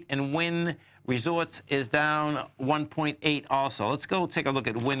 1.8%. And Wynn Resorts is down 1.8% also. Let's go take a look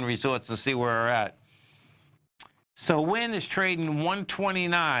at Wynn Resorts and see where we're at. So Wynn is trading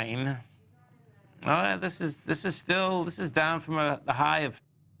 129. This is down from a high of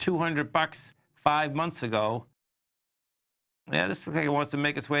 $200 5 months ago. Yeah, this looks like it wants to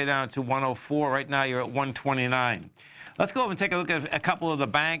make its way down to 104. Right now, you're at 129. Let's go over and take a look at a couple of the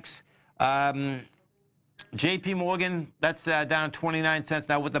banks. J.P. Morgan, that's down 29 cents.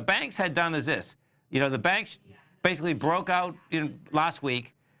 Now, what the banks had done is this. You know, the banks basically broke out last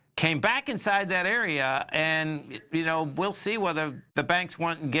week, came back inside that area, and, you know, we'll see whether the banks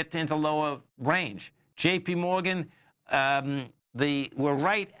want to get into lower range. J.P. Morgan, we're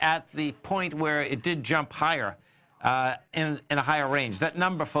right at the point where it did jump higher. in a higher range. That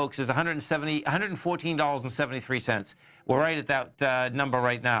number, folks, is $114.73. We're right at that number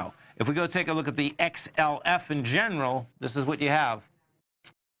right now. If we go take a look at the XLF in general, this is what you have.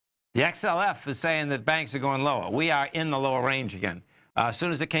 The XLF is saying that banks are going lower. We are in the lower range again. As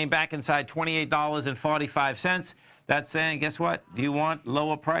soon as it came back inside $28.45, that's saying, guess what? You want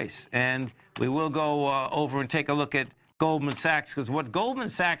lower price. And we will go over and take a look at Goldman Sachs, because what Goldman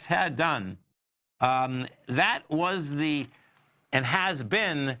Sachs had done, that was and has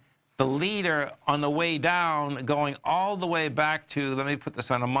been the leader on the way down, going all the way back to, let me put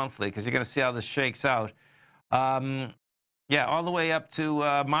this on a monthly, because you're going to see how this shakes out. Yeah, all the way up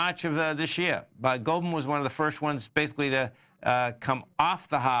to March of this year. But Goldman was one of the first ones basically to come off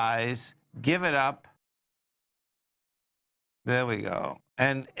the highs, give it up. There we go.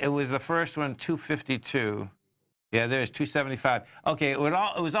 And it was the first one, 252. Yeah, there's 275. Okay, it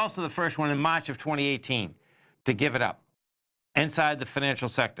was also the first one in March of 2018 to give it up inside the financial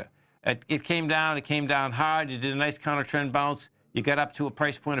sector. It came down hard. You did a nice counter trend bounce. You got up to a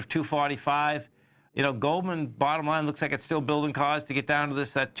price point of 245. You know, Goldman, bottom line, looks like it's still building cause to get down to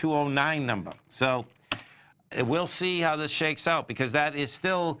that 209 number. So we'll see how this shakes out, because that is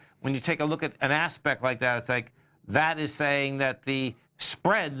still, when you take a look at an aspect like that, it's like that is saying that the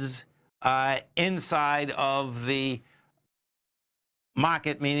spreads inside of the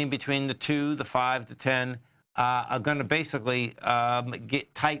market, meaning between the 2, the 5, the 10, are going to basically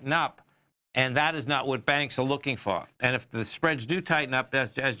tighten up, and that is not what banks are looking for. And if the spreads do tighten up,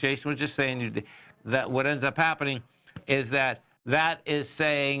 as Jason was just saying, that what ends up happening is that is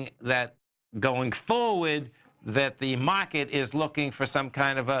saying that going forward, that the market is looking for some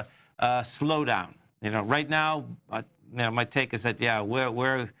kind of a slowdown. You know, right now, you know, my take is that, yeah,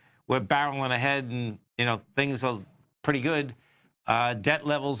 we're barreling ahead, and, you know, things are pretty good. Debt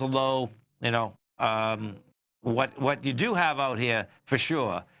levels are low. You know, what you do have out here for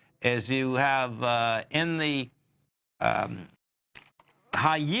sure is you have in the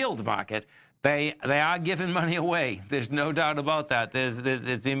high yield market, they are giving money away. There's no doubt about that. There's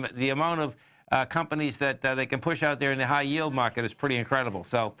the amount of companies that they can push out there in the high yield market is pretty incredible.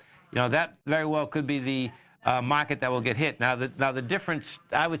 So, you know, that very well could be the market that will get hit. Now the difference,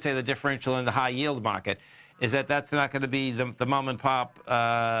 I would say the differential in the high yield market is that that's not going to be the mom and pop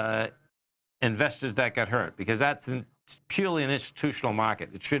investors that got hurt, because that's purely an institutional market.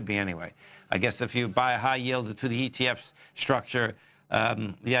 It should be anyway. I guess if you buy a high yield to the ETF structure,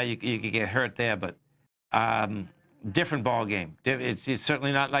 yeah, you could get hurt there, but different ball game. It's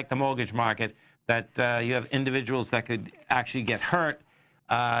certainly not like the mortgage market that you have individuals that could actually get hurt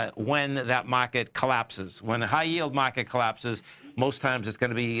when that market collapses. When the high yield market collapses, most times it's going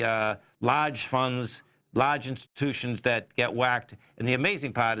to be large funds, large institutions that get whacked. And the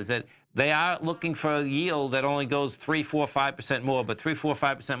amazing part is that they are looking for a yield that only goes 3, 4, 5% more, but 3, 4,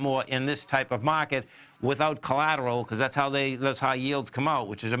 5% more in this type of market without collateral, because that's how those high yields come out,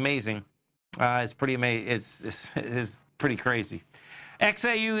 which is amazing. It's pretty amazing. It's pretty crazy.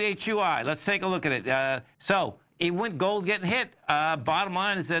 XAU HUI. Let's take a look at it. So it went gold getting hit. Bottom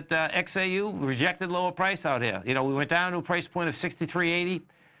line is that XAU rejected lower price out here. You know, we went down to a price point of 63.80.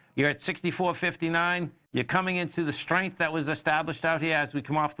 You're at 64.59. You're coming into the strength that was established out here as we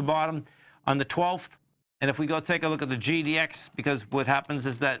come off the bottom on the 12th. And if we go take a look at the GDX, because what happens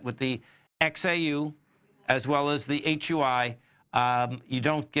is that with the XAU as well as the HUI, you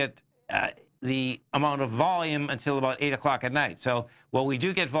don't get the amount of volume until about 8 o'clock at night. So what we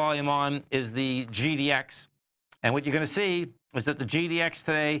do get volume on is the GDX. And what you're going to see is that the GDX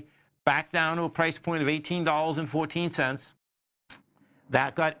today back down to a price point of $18.14.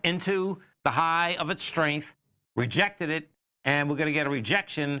 That got into the high of its strength, rejected it, and we're going to get a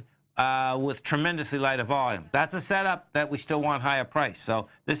rejection with tremendously lighter volume. That's a setup that we still want higher price. So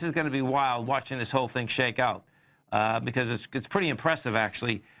this is going to be wild watching this whole thing shake out, because it's pretty impressive,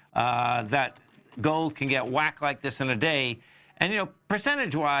 actually, that gold can get whacked like this in a day. And, you know,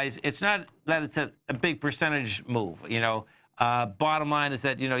 percentage-wise, it's not that it's a big percentage move. You know, bottom line is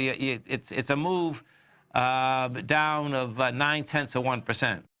that, you know, it's a move down of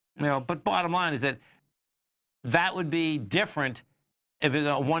 0.9%. You know, but bottom line is that that would be different if it's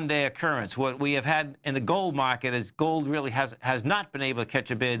a one-day occurrence. What we have had in the gold market is gold really has not been able to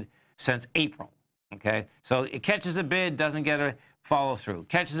catch a bid since April. Okay, so it catches a bid, doesn't get a follow-through.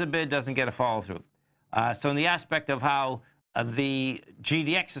 Catches a bid, doesn't get a follow-through. So in the aspect of how the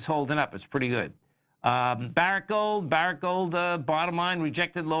GDX is holding up, it's pretty good. Barrick Gold, bottom line,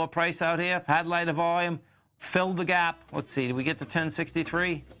 rejected lower price out here, had lighter volume, filled the gap. Let's see, did we get to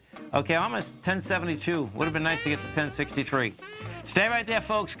 1063? Okay, almost 1072. Would have been nice to get to 1063. Stay right there,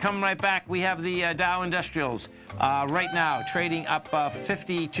 folks. Coming right back. We have the Dow Industrials right now trading up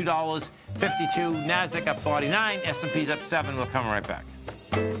 $52.52. NASDAQ up 49. S&P's up 7. We'll come right back.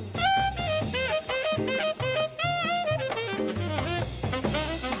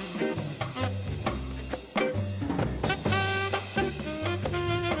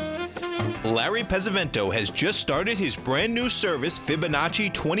 Larry Pesavento has just started his brand new service,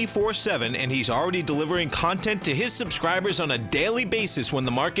 Fibonacci 24/7, and he's already delivering content to his subscribers on a daily basis when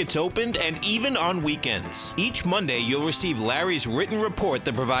the market's opened and even on weekends. Each Monday, you'll receive Larry's written report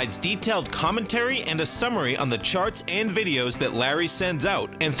that provides detailed commentary and a summary on the charts and videos that Larry sends out.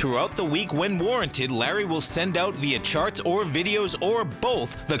 And throughout the week, when warranted, Larry will send out via charts or videos or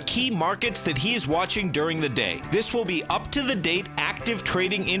both the key markets that he is watching during the day. This will be up-to-the-date, active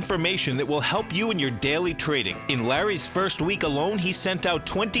trading information that will help you in your daily trading. In Larry's first week alone, he sent out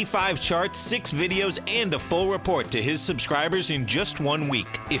 25 charts, 6 videos, and a full report to his subscribers in just 1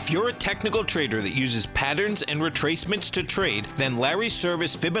 week. If you're a technical trader that uses patterns and retracements to trade, then Larry's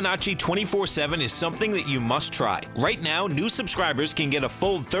service Fibonacci 24/7 is something that you must try. Right now, new subscribers can get a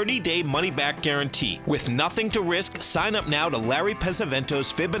full 30-day money-back guarantee. With nothing to risk, sign up now to Larry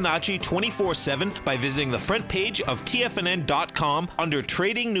Pesavento's Fibonacci 24/7 by visiting the front page of TFNN.com under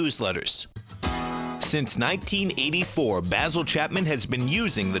Trading Newsletters. Since 1984, Basil Chapman has been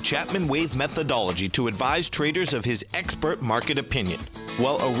using the Chapman Wave methodology to advise traders of his expert market opinion.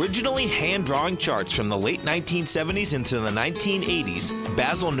 While originally hand-drawing charts from the late 1970s into the 1980s,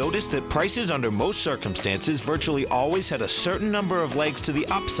 Basil noticed that prices under most circumstances virtually always had a certain number of legs to the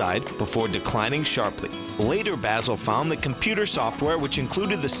upside before declining sharply. Later, Basil found that computer software, which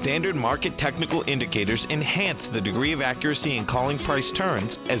included the standard market technical indicators, enhanced the degree of accuracy in calling price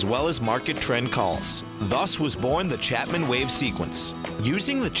turns, as well as market trend calls. Thus was born the Chapman Wave sequence.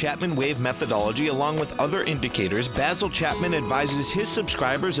 Using the Chapman Wave methodology along with other indicators, Basil Chapman advises his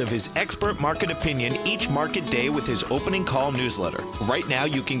subscribers of his expert market opinion each market day with his opening call newsletter. Right now,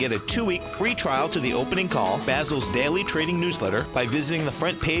 you can get a 2-week free trial to the opening call, Basil's daily trading newsletter, by visiting the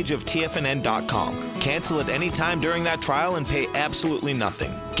front page of TFNN.com. Cancel at any time during that trial and pay absolutely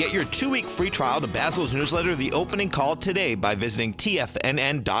nothing. Get your 2-week free trial to Basil's newsletter, The Opening Call, today by visiting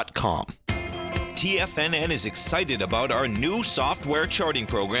TFNN.com. TFNN is excited about our new software charting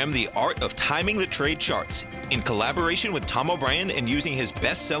program, The Art of Timing the Trade Charts. In collaboration with Tom O'Brien and using his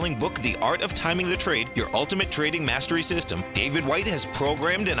best-selling book, The Art of Timing the Trade, Your Ultimate Trading Mastery System, David White has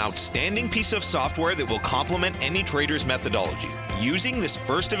programmed an outstanding piece of software that will complement any trader's methodology. Using this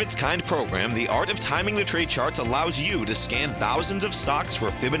first-of-its-kind program, The Art of Timing the Trade Charts allows you to scan thousands of stocks for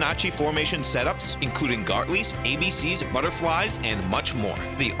Fibonacci formation setups, including Gartley's, ABC's, butterflies, and much more.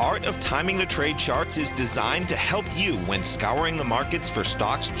 The Art of Timing the Trade Charts is designed to help you when scouring the markets for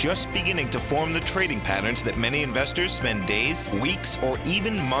stocks just beginning to form the trading patterns that many investors spend days, weeks, or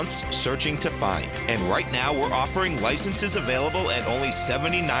even months searching to find. And right now, we're offering licenses available at only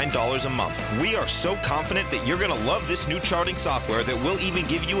 $79 a month. We are so confident that you're going to love this new charting software that will even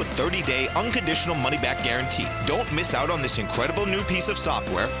give you a 30-day unconditional money-back guarantee. Don't miss out on this incredible new piece of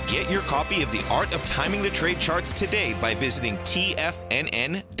software. Get your copy of The Art of Timing the Trade Charts today by visiting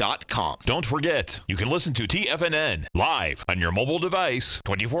TFNN.com. Don't forget, you can listen to TFNN live on your mobile device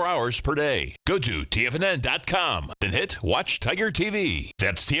 24 hours per day. Go to TFNN.com, then hit Watch Tiger TV.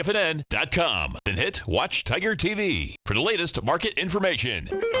 That's TFNN.com, then hit Watch Tiger TV for the latest market information.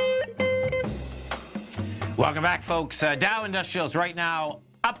 Welcome back, folks. Dow Industrials right now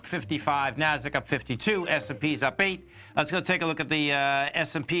up 55, NASDAQ up 52, S&P's up 8. Let's go take a look at the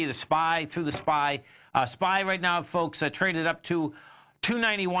S&P, the SPY, through the SPY. SPY right now, folks, traded up to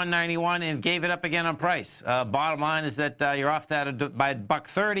 291.91 and gave it up again on price. Bottom line is that you're off that by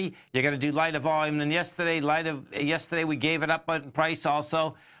 $1.30. You're going to do lighter volume than yesterday. Yesterday we gave it up on price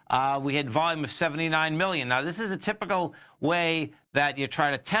also. We had volume of 79 million. Now, this is a typical way that you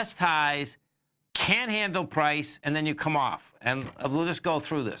try to test highs, can't handle price, and then you come off. And we'll just go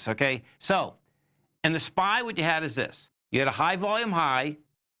through this, okay? So, in the SPY, what you had is this. You had a high volume high,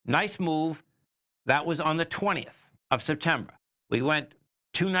 nice move. That was on the 20th of September. We went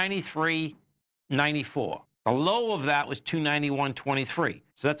 293.94. The low of that was 291.23.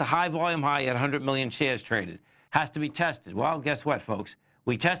 So that's a high volume high at 100 million shares traded. Has to be tested. Well, guess what, folks?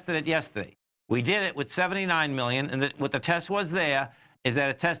 We tested it yesterday. We did it with 79 million, and what the test was there is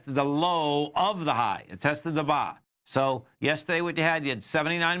that it tested the low of the high. It tested the bar. So yesterday what you had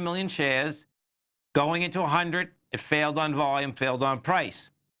 79 million shares going into 100. It failed on volume, failed on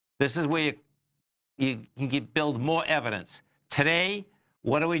price. This is where you can build more evidence. Today,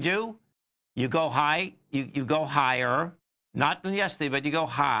 what do? You go high, you go higher, not than yesterday, but you go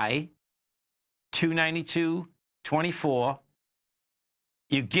high, 292.24.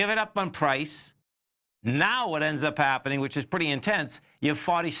 You give it up on price. Now what ends up happening, which is pretty intense, you have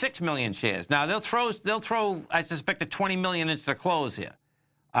 46 million shares. Now they'll throw, I suspect, a 20 million into the close here.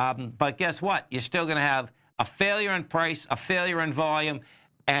 But guess what? You're still going to have a failure in price, a failure in volume,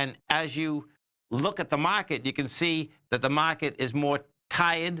 and as you look at the market, you can see that the market is more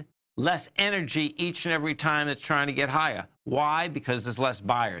tired, less energy each and every time it's trying to get higher. Why? Because there's less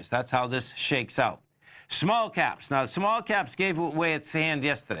buyers. That's how this shakes out. Small caps. Now, small caps gave away its hand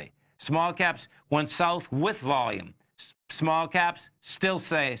yesterday. Small caps went south with volume. Small caps still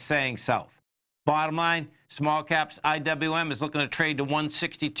saying south. Bottom line, small caps IWM is looking to trade to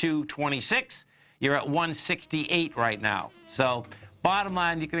 162.26. You're at 168 right now. So bottom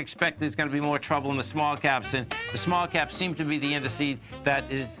line, you can expect there's going to be more trouble in the small caps, and the small caps seem to be the indice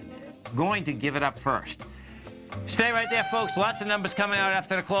that is going to give it up first. Stay right there, folks. Lots of numbers coming out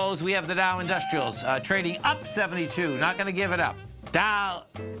after the close. We have the Dow Industrials trading up 72. Not going to give it up. Dow,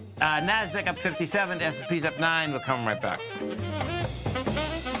 NASDAQ up 57. S&P's up 9. We'll come right back.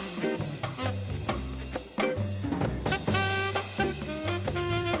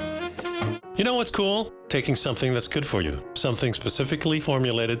 You know what's cool? Taking something that's good for you. Something specifically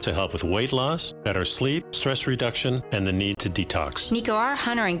formulated to help with weight loss, better sleep, stress reduction, and the need to detox. Nico, our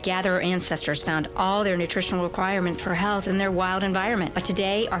hunter and gatherer ancestors found all their nutritional requirements for health in their wild environment. But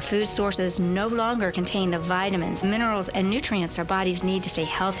today, our food sources no longer contain the vitamins, minerals, and nutrients our bodies need to stay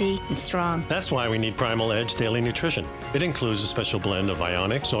healthy and strong. That's why we need Primal Edge Daily Nutrition. It includes a special blend of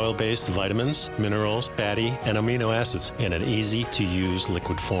ionic, soil-based vitamins, minerals, fatty, and amino acids in an easy-to-use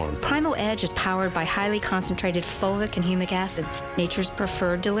liquid form. Primal Edge is powered by highly concentrated fulvic and humic acids, nature's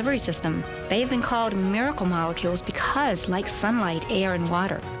preferred delivery system. They have been called miracle molecules because, like sunlight, air, and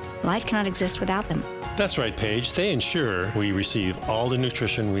water, life cannot exist without them. That's right, Paige. They ensure we receive all the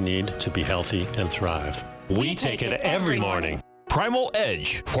nutrition we need to be healthy and thrive. We take it every morning. Primal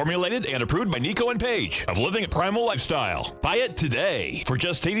Edge, formulated and approved by Nico and Paige of Living a Primal Lifestyle. Buy it today for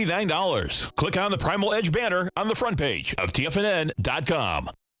just $89. Click on the Primal Edge banner on the front page of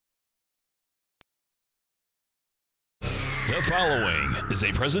TFNN.com. The following is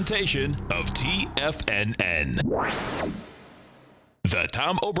a presentation of TFNN. The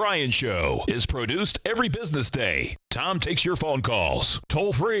Tom O'Brien Show is produced every business day. Tom takes your phone calls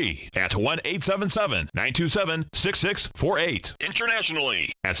toll free at 1-877-927-6648.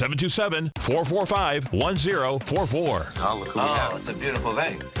 Internationally at 727-445-1044. Oh, look who we have. It's a beautiful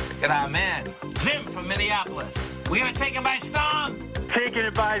thing. Look at our man, Jim from Minneapolis. We're going to take him by storm. Taking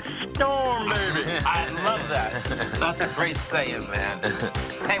it by storm, baby. I love that. That's a great saying, man.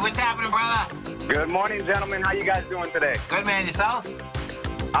 Hey, what's happening, brother? Good morning, gentlemen. How you guys doing today? Good, man. Yourself?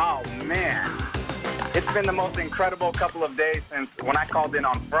 Oh, man. It's been the most incredible couple of days since when I called in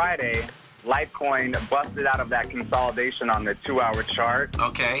on Friday, Litecoin busted out of that consolidation on the 2-hour chart.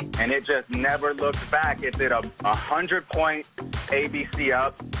 Okay. And it just never looked back. It did a 100-point ABC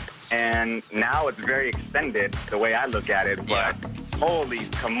up, and now it's very extended the way I look at it. But holy,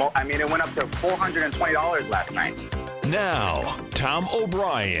 I mean, it went up to $420 last night. Now, Tom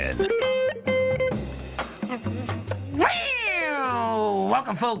O'Brien.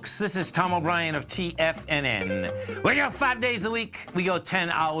 Welcome, folks. This is Tom O'Brien of TFNN. We go 5 days a week. We go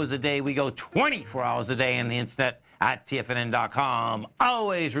 10 hours a day. We go 24 hours a day on the internet at TFNN.com.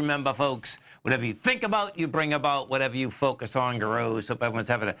 Always remember, folks, whatever you think about, you bring about. Whatever you focus on grows. Hope everyone's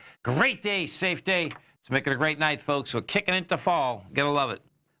having a great day, safe day. Let's make it a great night, folks. We're kicking into fall. Gotta love it.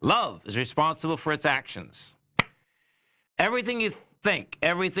 Love is responsible for its actions. Everything you think,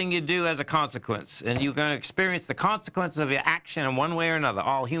 everything you do has a consequence, and you're going to experience the consequences of your action in one way or another.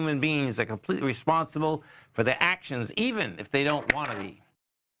 All human beings are completely responsible for their actions, even if they don't want to be.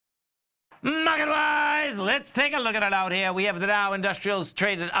 Market-wise, let's take a look at it out here. We have the Dow Industrials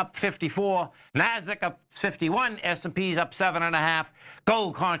traded up 54, NASDAQ up 51, S&P's up 7.5,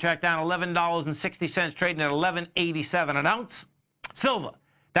 gold contract down $11.60, trading at $11.87 an ounce. Silver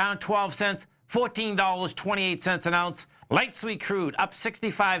down 12 cents, $14.28 an ounce. Light sweet crude up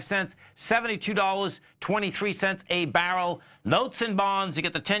 65 cents, $72.23 a barrel. Notes and bonds, you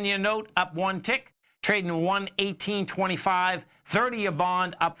get the 10-year note up 1 tick, trading 118.25. 30-year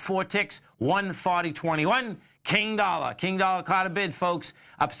bond up 4 ticks, 140.21. King dollar caught a bid, folks,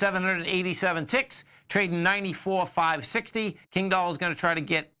 up 787 ticks, trading 94.560. King dollar is going to try to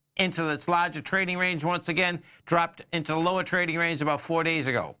get into this larger trading range once again, dropped into the lower trading range about 4 days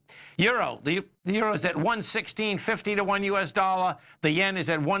ago. Euro, the euro is at 116.50 to 1 US dollar. The yen is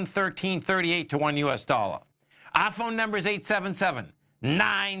at 113.38 to 1 US dollar. Our phone number is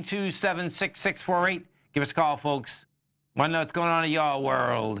 877-927-6648. Give us a call, folks. Want to know what's going on in your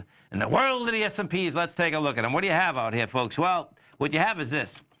world? In the world of the S&Ps, let's take a look at them. What do you have out here, folks? Well, what you have is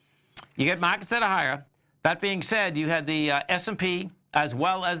this. You get markets that are higher. That being said, you had the S&P as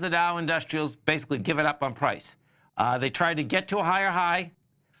well as the Dow Industrials basically give it up on price. They tried to get to a higher high.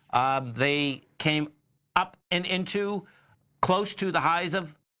 They came up and into close to the highs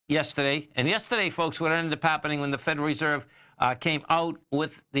of yesterday. And yesterday, folks, what ended up happening when the Federal Reserve came out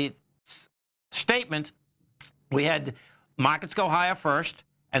with the statement, we had markets go higher first,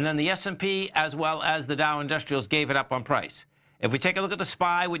 and then the S&P as well as the Dow Industrials gave it up on price. If we take a look at the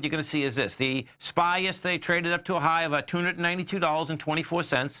SPY, what you're going to see is this. The SPY yesterday traded up to a high of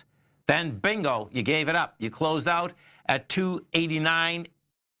 $292.24. Then, bingo, you gave it up. You closed out at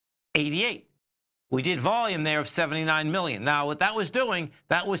 $289.88. We did volume there of 79 million. Now, what that was doing,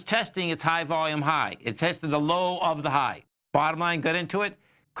 that was testing its high volume high. It tested the low of the high. Bottom line, got into it,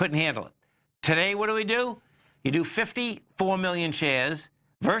 couldn't handle it. Today, what do? You do 54 million shares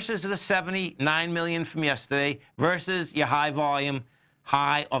versus the 79 million from yesterday versus your high volume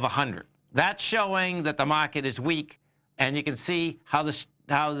high of 100. That's showing that the market is weak, and you can see how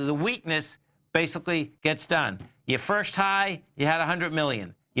the weakness basically gets done. Your first high, you had 100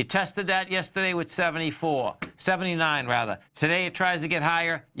 million. You tested that yesterday with 79 rather. Today it tries to get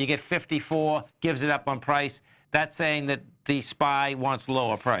higher, you get 54, gives it up on price. That's saying that the SPY wants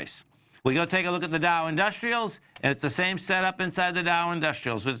lower price. We go take a look at the Dow Industrials, and it's the same setup inside the Dow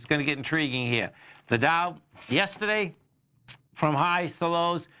Industrials, which is going to get intriguing here. The Dow yesterday, from highs to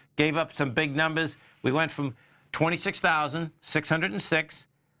lows, gave up some big numbers. We went from 26,606,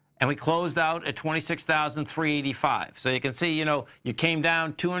 and we closed out at 26,385. So you can see, you came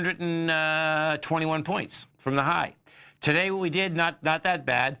down 221 points from the high. Today, what we did, not that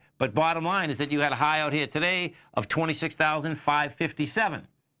bad, but bottom line is that you had a high out here today of 26,557.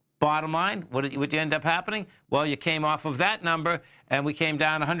 Bottom line, what did you end up happening? Well, you came off of that number, and we came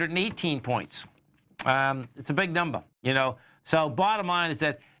down 118 points. It's a big number, So bottom line is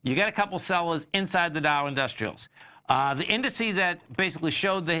that you get a couple sellers inside the Dow Industrials. The indice that basically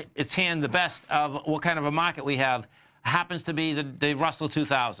showed its hand the best of what kind of a market we have happens to be the Russell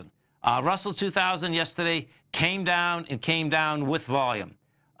 2000. Russell 2000 yesterday came down with volume.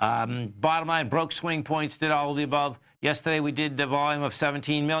 Bottom line, broke swing points, did all of the above. Yesterday we did the volume of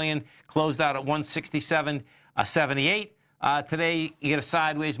 17 million, closed out at 167.78. Today you get a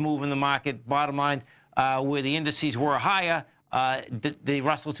sideways move in the market. Bottom line, where the indices were higher, the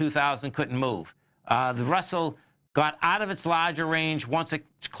Russell 2000 couldn't move. The Russell got out of its larger range once it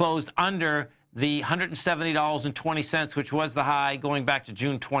closed under the $170.20, which was the high going back to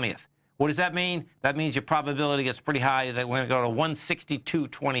June 20th. What does that mean? That means your probability gets pretty high that we're going to go to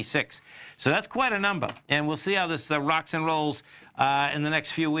 162.26. So that's quite a number. And we'll see how this rocks and rolls in the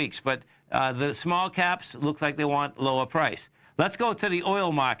next few weeks. But the small caps look like they want lower price. Let's go to the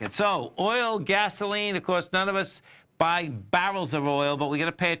oil market. So oil, gasoline, of course, none of us buy barrels of oil, but we got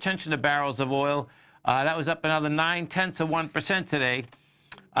to pay attention to barrels of oil. That was up another 0.9% today.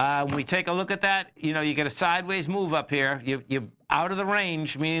 When we take a look at that, you get a sideways move up here. You're out of the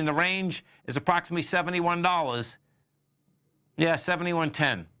range, meaning the range is approximately $71. Yeah,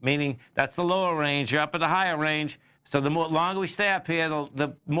 71.10, meaning that's the lower range. You're up at the higher range. So the longer we stay up here,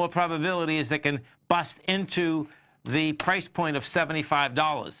 the more probability is they can bust into the price point of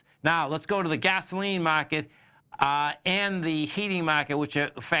 $75. Now, let's go to the gasoline market and the heating market, which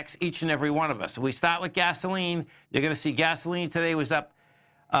affects each and every one of us. So we start with gasoline. You're going to see gasoline today was up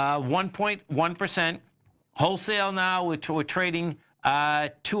 1.1%. Wholesale now, we're trading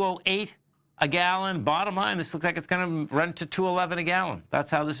 208 a gallon. Bottom line, this looks like it's going to run to 211 a gallon.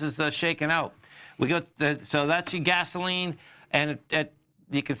 That's how this is shaking out. So that's your gasoline, and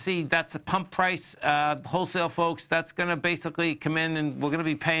you can see that's the pump price. Wholesale folks, that's going to basically come in, and we're going to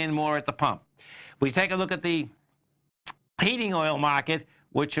be paying more at the pump. We take a look at the heating oil market,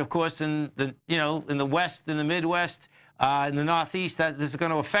 which of course in the in the West, in the Midwest, in the Northeast, this is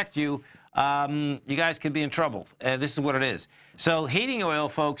going to affect you. You guys could be in trouble. This is what it is. So heating oil,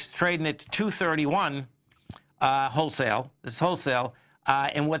 folks, trading at 231 wholesale. This is wholesale.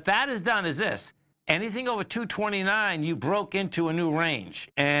 And what that has done is this. Anything over 229, you broke into a new range.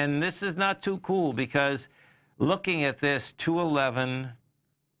 And this is not too cool because looking at this, 211,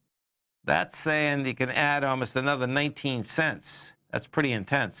 that's saying you can add almost another 19 cents. That's pretty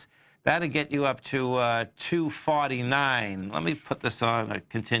intense. That'll get you up to 249. Let me put this on a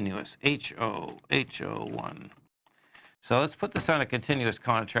continuous, HO1. So let's put this on a continuous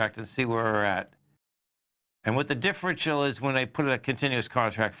contract and see where we're at. And what the differential is when I put a continuous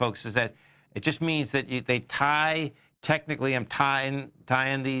contract, folks, is that it just means that they tie, technically I'm tying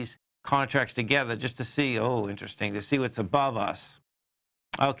these contracts together just to see, oh, interesting, to see what's above us.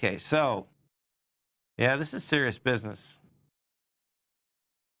 Okay, so, yeah, this is serious business.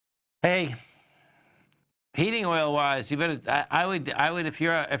 Hey, heating oil wise, you better. I would if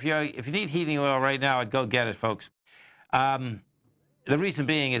you need heating oil right now, I'd go get it, folks. The reason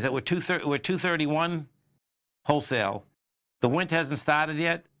being is that we're 231 wholesale. The winter hasn't started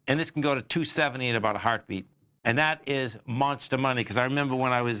yet, and this can go to 270 in about a heartbeat, and that is monster money. Because I remember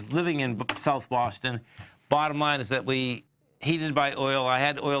when I was living in South Boston. Bottom line is that we heated by oil. I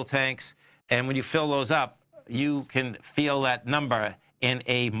had oil tanks, and when you fill those up, you can feel that number in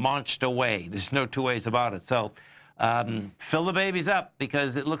a monster way. There's no two ways about it. So fill the babies up,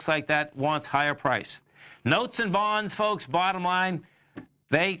 because it looks like that wants higher price. Notes and bonds, folks, bottom line,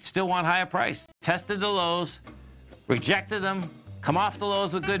 they still want higher price. Tested the lows, rejected them, come off the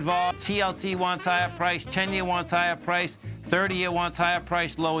lows with good vol. TLT wants higher price, 10-year wants higher price, 30-year wants higher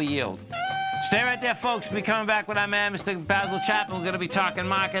price, lower yield. Stay right there, folks. We'll be coming back with our man, Mr. Basil Chapman. We're going to be talking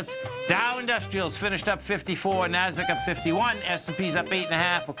markets. Dow Industrials finished up 54, NASDAQ up 51, S&P's up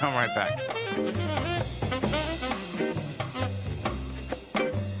 8.5. We'll come right back.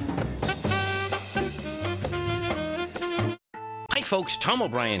 Hi, folks. Tom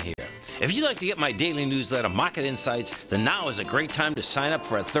O'Brien here. If you'd like to get my daily newsletter, Market Insights, then now is a great time to sign up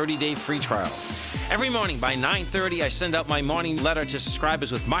for a 30-day free trial. Every morning by 9:30, I send out my morning letter to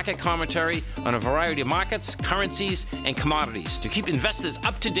subscribers with market commentary on a variety of markets, currencies, and commodities to keep investors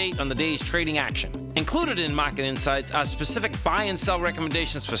up to date on the day's trading action. Included in Market Insights are specific buy and sell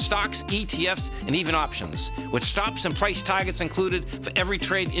recommendations for stocks, ETFs, and even options, with stops and price targets included for every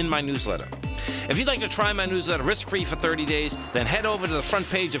trade in my newsletter. If you'd like to try my newsletter risk-free for 30 days, then head over to the front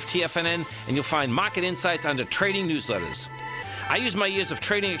page of TFNN and you'll find Market Insights under Trading Newsletters. I use my years of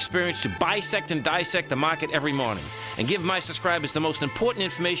trading experience to bisect and dissect the market every morning and give my subscribers the most important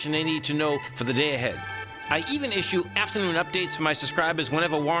information they need to know for the day ahead. I even issue afternoon updates for my subscribers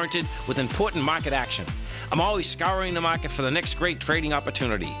whenever warranted with important market action. I'm always scouring the market for the next great trading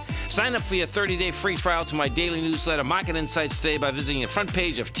opportunity. Sign up for your 30-day free trial to my daily newsletter, Market Insights, today by visiting the front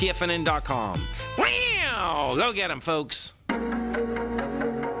page of TFNN.com. Wow! Go get them, folks.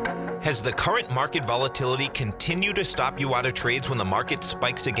 Has the current market volatility continued to stop you out of trades when the market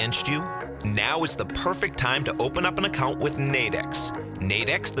spikes against you? Now is the perfect time to open up an account with Nadex.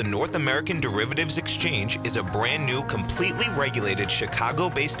 Nadex, the North American Derivatives Exchange, is a brand new, completely regulated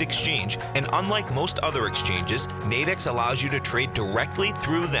Chicago-based exchange, and unlike most other exchanges, Nadex allows you to trade directly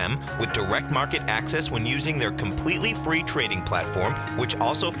through them with direct market access when using their completely free trading platform, which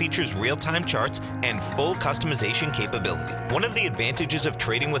also features real-time charts and full customization capability. One of the advantages of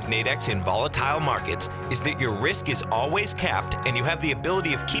trading with Nadex in volatile markets is that your risk is always capped and you have the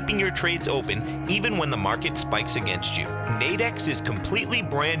ability of keeping your trades open even when the market spikes against you. Nadex is completely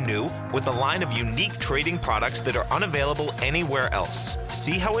brand new with a line of unique trading products that are unavailable anywhere else.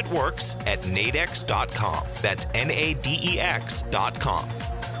 See how it works at nadex.com. That's NADEX.com.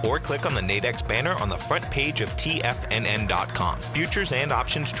 Or click on the Nadex banner on the front page of TFNN.com. Futures and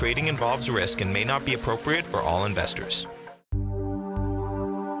options trading involves risk and may not be appropriate for all investors.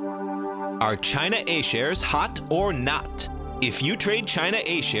 Are China A-shares hot or not? If you trade China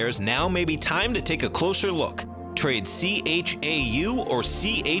A-shares, now may be time to take a closer look. Trade CHAU or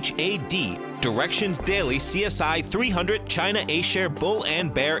CHAD, Directions Daily CSI 300 China A-share Bull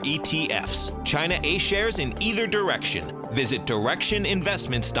and Bear ETFs. China A-shares in either direction. Visit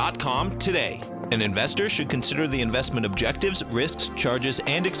directioninvestments.com today. An investor should consider the investment objectives, risks, charges,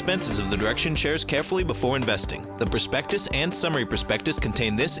 and expenses of the Direction shares carefully before investing. The prospectus and summary prospectus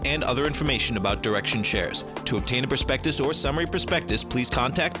contain this and other information about Direction shares. To obtain a prospectus or summary prospectus, please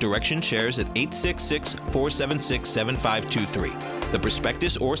contact Direction Shares at 866-476-7523. The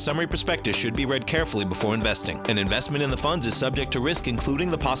prospectus or summary prospectus should be read carefully before investing. An investment in the funds is subject to risk, including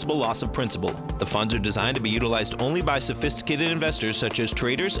the possible loss of principal. The funds are designed to be utilized only by sophisticated investors such as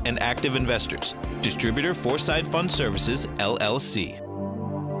traders and active investors. Distributor Foreside Fund Services, LLC.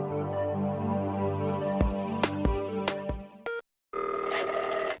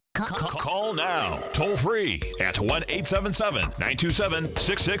 Call now, toll free at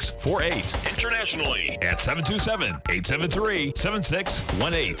 1-877-927-6648. Internationally at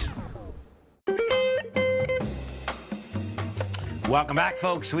 727-873-7618. Welcome back,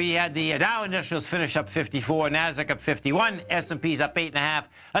 folks. We had the Dow Industrials finish up 54, NASDAQ up 51, S&P's up 8.5.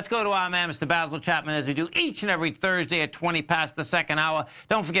 Let's go to our man, Mr. Basil Chapman, as we do each and every Thursday at 20 past the second hour.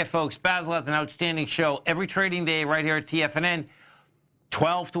 Don't forget, folks, Basil has an outstanding show every trading day right here at TFNN,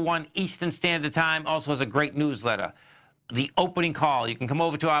 12 to 1 Eastern Standard Time. Also has a great newsletter. The opening call. You can come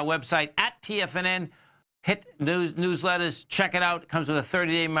over to our website at TFNN. Hit newsletters. Check it out. It comes with a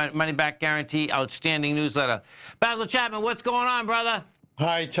 30-day money-back guarantee. Outstanding newsletter. Basil Chapman, what's going on, brother?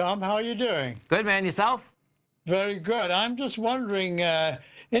 Hi, Tom. How are you doing? Good, man. Yourself? Very good. I'm just wondering,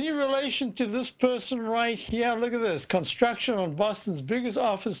 any relation to this person right here? Look at this. Construction on Boston's biggest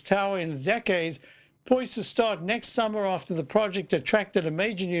office tower in decades, poised to start next summer after the project attracted a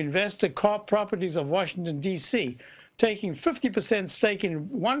major new investor, Carp Properties of Washington, D.C., taking 50% stake in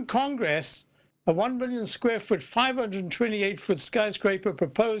One Congress, a 1 million square foot, 528-foot skyscraper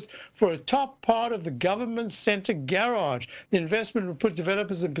proposed for a top part of the government center garage. The investment would put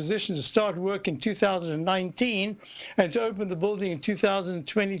developers in position to start work in 2019 and to open the building in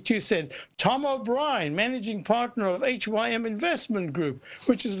 2022, said Tom O'Brien, managing partner of HYM Investment Group,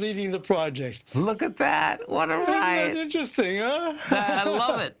 which is leading the project. Look at that. What a ride. Isn't that interesting, huh? I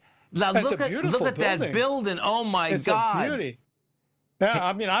love it. Now, look at that building. Oh, my God. It's a beauty. Yeah,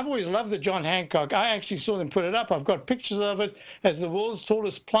 I mean, I've always loved the John Hancock. I actually saw them put it up. I've got pictures of it as the world's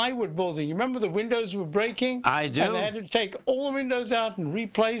tallest plywood building. You remember the windows were breaking? I do. And they had to take all the windows out and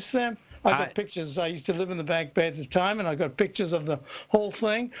replace them. I got pictures. I used to live in the Back Bay at the time, and I got pictures of the whole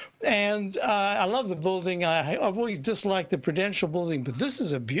thing. And I love the building. I've always disliked the Prudential building, but this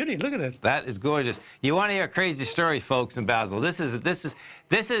is a beauty. Look at it. That is gorgeous. You want to hear a crazy story, folks, in Basel?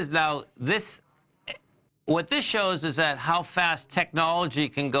 What this shows is that how fast technology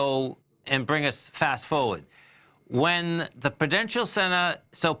can go and bring us fast forward. When the Prudential Center,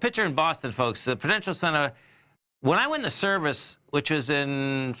 so picture in Boston, folks, the Prudential Center, when I went to service, which was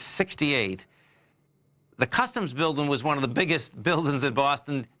in '68, the Customs building was one of the biggest buildings in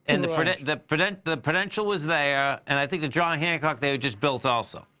Boston, and the Prudential was there, and I think the John Hancock they had just built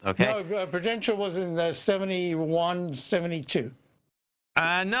also, okay? No, Prudential was in 71, 72.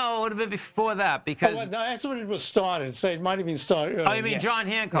 No, it would have been before that because... Oh, well, that's when it was started, so it might have been started earlier. Oh, you mean yes. John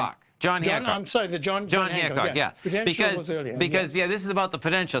Hancock? Yeah. John Hancock. I'm sorry, the John Hancock, yeah. Prudential was earlier. Because, yeah, this is about the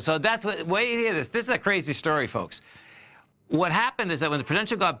Prudential. So that's what... Wait, hear this. This is a crazy story, folks. What happened is that when the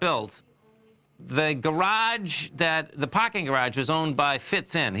Prudential got built, the parking garage was owned by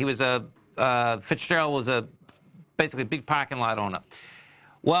Fitz-In. He was Fitzgerald was basically a big parking lot owner.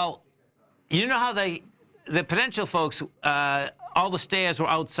 Well, you know how the Prudential folks... all the stairs were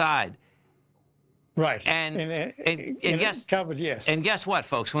outside. Right. And guess covered, yes. And guess what,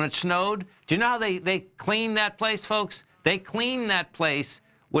 folks? When it snowed, do you know how they cleaned that place, folks? They cleaned that place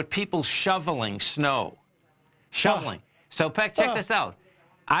with people shoveling snow. Shoveling. So check this out.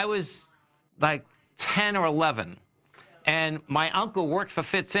 I was like 10 or 11, and my uncle worked for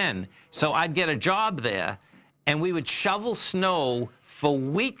Fitz-In, so I'd get a job there, and we would shovel snow for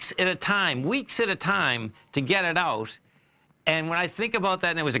weeks at a time to get it out. And when I think about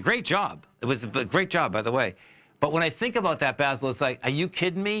that, and it was a great job. It was a great job, by the way. But when I think about that, Basil, it's like, are you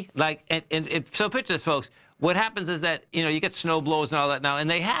kidding me? Like, so picture this, folks. What happens is that, you know, you get snow blowers and all that now, and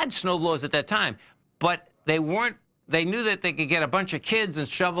they had snow blowers at that time, but they knew that they could get a bunch of kids and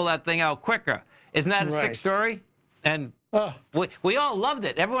shovel that thing out quicker. Isn't that a sick story? And we all loved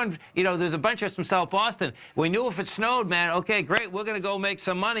it. Everyone, you know, there's a bunch of us from South Boston. We knew if it snowed, man, okay, great, we're going to go make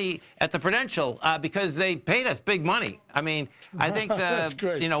some money at the Prudential because they paid us big money. I mean, I think,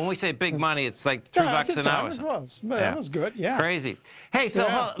 you know, when we say big money, it's like $3 an hour. It was. That was good, yeah. Crazy. Hey, so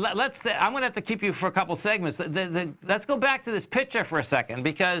I'm going to have to keep you for a couple segments. Let's go back to this picture for a second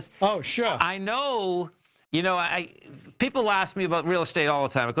because I know... You know, people ask me about real estate all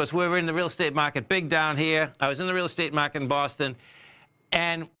the time. Of course, we're in the real estate market big down here. I was in the real estate market in Boston.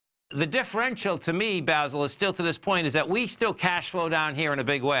 And the differential to me, Basil, is still to this point, is that we still cash flow down here in a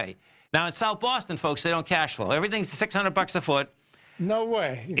big way. Now, in South Boston, folks, they don't cash flow. Everything's $600 a foot. No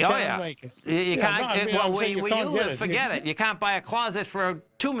way. You can't make it. You can't. Where you live, forget it. You can't buy a closet for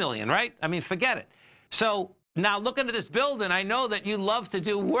 $2 million, right? I mean, forget it. So... Now, looking at this building, I know that you love to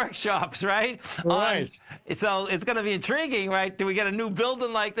do workshops, right? Right. So it's going to be intriguing, right? Do we get a new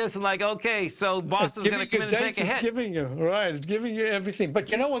building like this and like, okay, so Boston's going to come in and take a hit? It's giving you, right, it's giving you everything.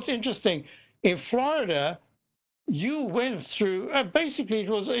 But you know what's interesting? In Florida, you went through, basically it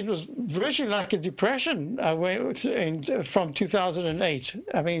was virtually like a depression from 2008.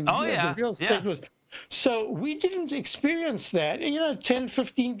 I mean, the real estate was... So we didn't experience that. You know, 10,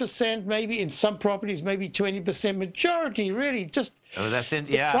 15%, maybe in some properties, maybe 20%. Majority, really, just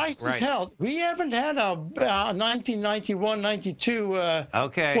the prices held. We haven't had our 1991, 92, 40%,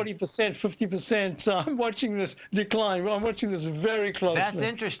 50%. So I'm watching this decline. I'm watching this very closely. That's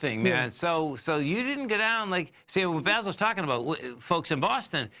interesting, man. So you didn't go down like, see, what Basil's talking about, folks in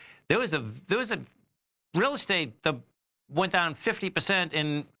Boston, there was a real estate that went down 50%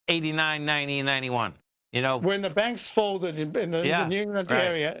 in 89, 90, and 91. You know, when the banks folded in the New England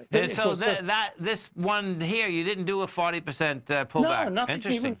area. And so this one here, you didn't do a 40% pullback. No, nothing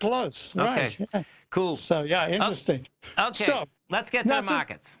even close. Right. Okay. Yeah. Cool. So yeah, interesting. Okay. So let's get to the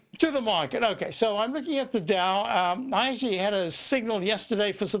markets. To the market. Okay. So I'm looking at the Dow. I actually had a signal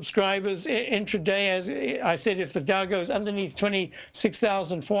yesterday for subscribers intraday. As I said, if the Dow goes underneath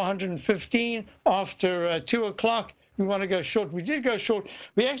 26,415 after 2 o'clock, we want to go short. We did go short.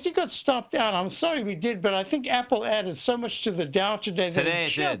 We actually got stopped out. I'm sorry we did, but I think Apple added so much to the Dow today that it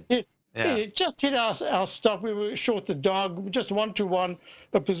just hit our stop. We were short the dog, just 1-to-1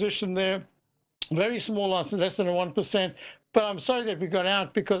 a position there. Very small loss, less than a 1%. But I'm sorry that we got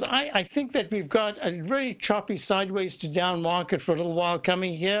out because I think that we've got a very choppy sideways to down market for a little while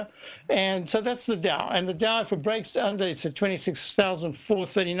coming here. And so that's the Dow. And the Dow, if it breaks under, it's at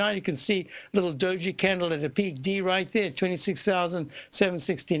 26,439. You can see a little doji candle at a peak D right there,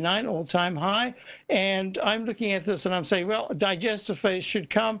 26,769, all-time high. And I'm looking at this and I'm saying, well, a digestive phase should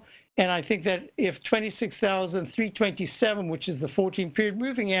come. And I think that if 26,327, which is the 14-period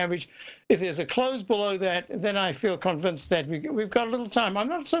moving average, if there's a close below that, then I feel convinced that we've got a little time. I'm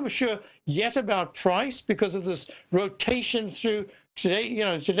not so sure yet about price because of this rotation through today. You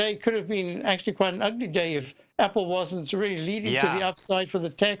know, today could have been actually quite an ugly day if Apple wasn't really leading to the upside for the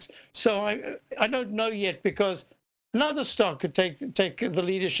techs. So I don't know yet because another stock could take the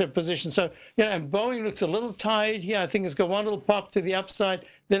leadership position. So, you know, and Boeing looks a little tired here. I think it's got one little pop to the upside,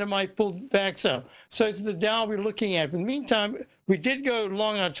 then it might pull back. So it's the Dow we're looking at. In the meantime, we did go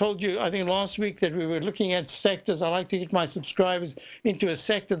long. I told you, I think last week, that we were looking at sectors. I like to get my subscribers into a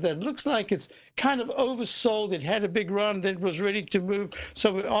sector that looks like it's kind of oversold. It had a big run, then it was ready to move.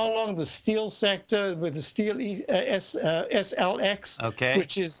 So we're all along the steel sector with the steel SLX,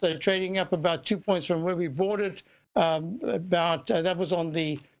 which is trading up about 2 points from where we bought it. That was on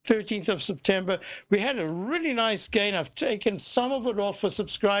the 13th of September. We had a really nice gain. I've taken some of it off for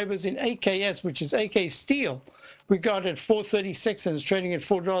subscribers in AKS, which is AK Steel. We got it at 436 and it's trading at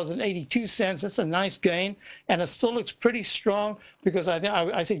 $4.82. That's a nice gain, and it still looks pretty strong because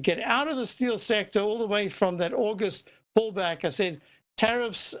I said get out of the steel sector all the way from that August pullback. I said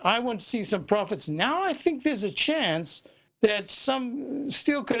tariffs, I want to see some profits. Now I think there's a chance that some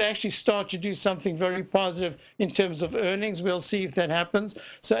steel could actually start to do something very positive in terms of earnings. We'll see if that happens.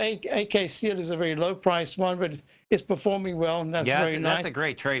 So AK Steel is a very low-priced one, but it's performing well, and that's very nice. That's a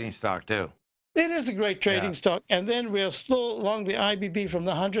great trading stock, too. It is a great trading stock. And then we're still along the IBB from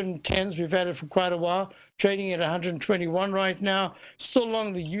the 110s. We've had it for quite a while, trading at 121 right now. Still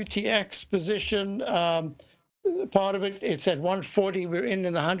along the UTX position. Part of it, it's at 140. We're in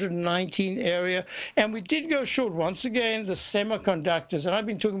the 119 area. And we did go short once again, the semiconductors. And I've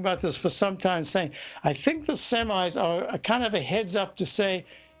been talking about this for some time, saying I think the semis are kind of a heads up to say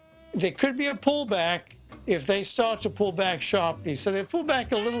there could be a pullback if they start to pull back sharply. So they pull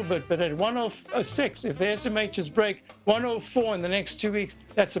back a little bit, but at 106, if the SMHs break 104 in the next 2 weeks,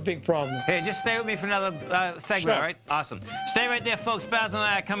 that's a big problem. Hey, just stay with me for another segment, all right? Awesome. Stay right there, folks. Basil and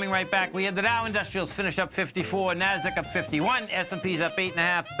I are coming right back. We had the Dow Industrials finish up 54, NASDAQ up 51, S&P's up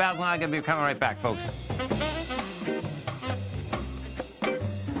 8.5. Basil and I are going to be coming right back, folks.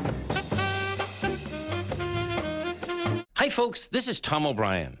 Hi, folks. This is Tom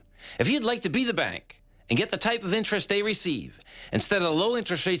O'Brien. If you'd like to be the bank and get the type of interest they receive instead of the low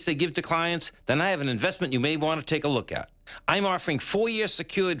interest rates they give to clients, then I have an investment you may want to take a look at. I'm offering 4-year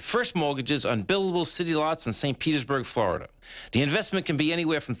secured first mortgages on buildable city lots in St. Petersburg, Florida. The investment can be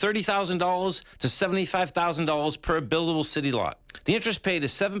anywhere from $30,000 to $75,000 per buildable city lot. The interest paid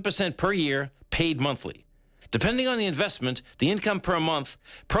is 7% per year, paid monthly. Depending on the investment, the income per month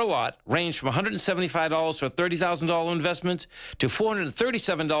per lot ranged from $175 for a $30,000 investment to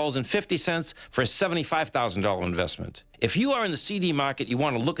 $437.50 for a $75,000 investment. If you are in the CD market, you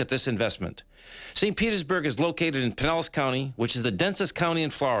want to look at this investment. St. Petersburg is located in Pinellas County, which is the densest county in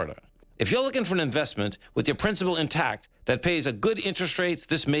Florida. If you're looking for an investment with your principal intact that pays a good interest rate,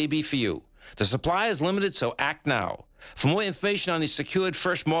 this may be for you. The supply is limited, so act now. For more information on these secured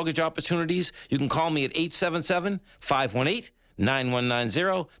first mortgage opportunities, you can call me at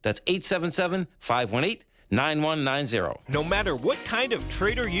 877-518-9190. That's 877-518-9190. No matter what kind of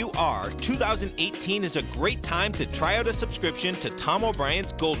trader you are, 2018 is a great time to try out a subscription to Tom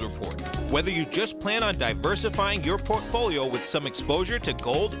O'Brien's Gold Report. Whether you just plan on diversifying your portfolio with some exposure to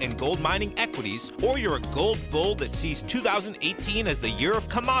gold and gold mining equities, or you're a gold bull that sees 2018 as the year of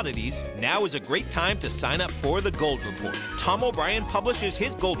commodities, now is a great time to sign up for the Gold Report. Tom O'Brien publishes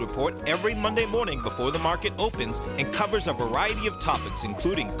his Gold Report every Monday morning before the market opens and covers a variety of topics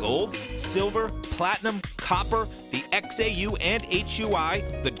including gold, silver, platinum, copper, the XAU and HUI,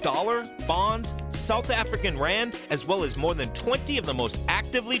 the dollar, bonds, South African rand, as well as more than 20 of the most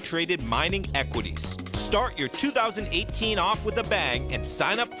actively traded mining equities. Start your 2018 off with a bang and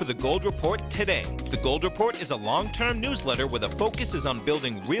sign up for the Gold Report today. The Gold Report is a long-term newsletter where the focus is on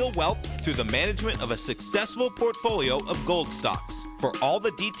building real wealth through the management of a successful portfolio of gold stocks. For all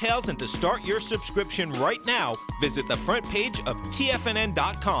the details and to start your subscription right now, visit the front page of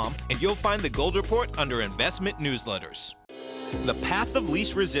TFNN.com and you'll find the Gold Report under Investment Newsletters. The Path of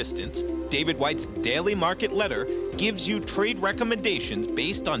Least Resistance, David White's daily market letter, gives you trade recommendations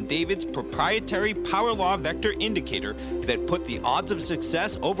based on David's proprietary Power Law Vector indicator that put the odds of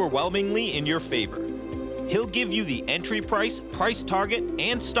success overwhelmingly in your favor. He'll give you the entry price, price target,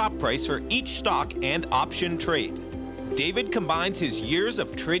 and stop price for each stock and option trade. David combines his years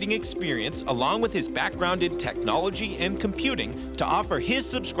of trading experience along with his background in technology and computing to offer his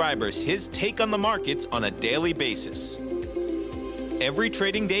subscribers his take on the markets on a daily basis. Every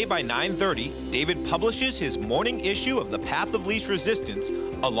trading day by 9:30, David publishes his morning issue of The Path of Least Resistance,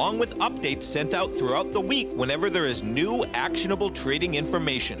 along with updates sent out throughout the week whenever there is new actionable trading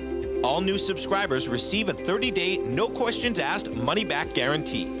information. All new subscribers receive a 30-day, no questions asked, money-back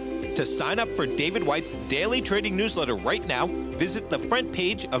guarantee. To sign up for David White's daily trading newsletter right now, visit the front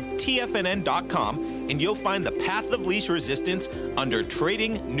page of TFNN.com and you'll find The Path of Least Resistance under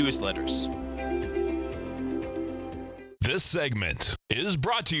Trading Newsletters. This segment is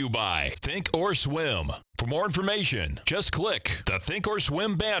brought to you by Think or Swim. For more information, just click the Think or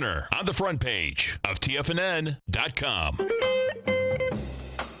Swim banner on the front page of TFNN.com.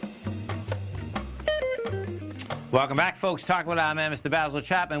 Welcome back, folks. Talking with our man, Mr. Basil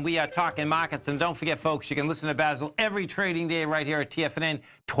Chapman. We are talking markets. And don't forget, folks, you can listen to Basil every trading day right here at TFNN,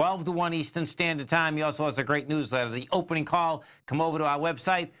 12 to 1 Eastern Standard Time. He also has a great newsletter, The Opening Call. Come over to our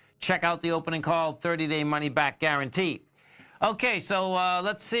website. Check out The Opening Call, 30-day money-back guarantee. Okay, so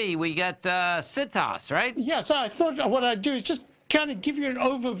let's see. We got Citas, right? Yes, I thought what I'd do is just kind of give you an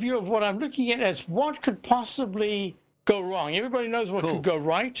overview of what I'm looking at as what could possibly go wrong. Everybody knows what could go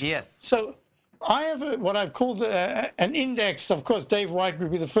right. Yes. So I have what I've called an index. Of course, Dave White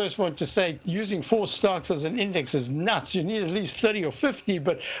would be the first one to say using 4 stocks as an index is nuts. You need at least 30 or 50,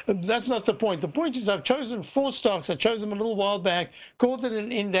 but that's not the point. The point is I've chosen 4 stocks. I chose them a little while back, called it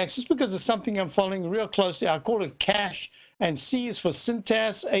an index just because it's something I'm following real closely. I call it cash. And C is for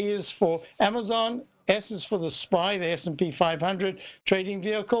Cintas, A is for Amazon, S is for the SPY, the S&P 500 trading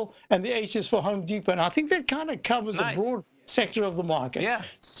vehicle, and the H is for Home Depot. And I think that kind of covers a broad sector of the market. Yeah.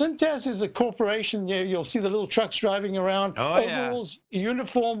 Cintas is a corporation. You'll see the little trucks driving around, overalls,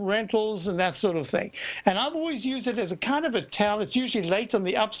 uniform rentals, and that sort of thing. And I've always used it as a kind of a tell. It's usually late on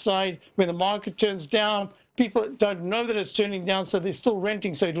the upside when the market turns down. People don't know that it's turning down, so they're still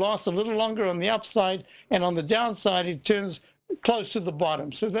renting. So it lasts a little longer on the upside, and on the downside, it turns close to the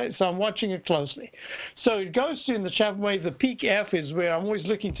bottom. So I'm watching it closely. So it goes to, in the Chapman wave, the peak F is where I'm always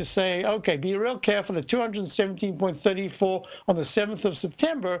looking to say, okay, be real careful. At 217.34 on the 7th of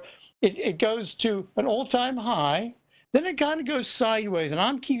September, it goes to an all-time high. Then it kind of goes sideways, and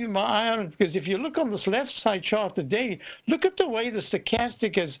I'm keeping my eye on it because if you look on this left side chart, the daily, look at the way the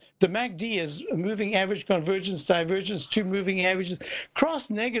stochastic is, the MACD is a moving average, convergence, divergence, 2 moving averages,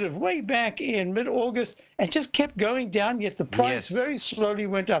 crossed negative way back in mid-August and just kept going down, yet the price very slowly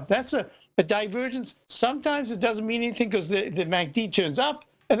went up. That's a divergence. Sometimes it doesn't mean anything because the MACD turns up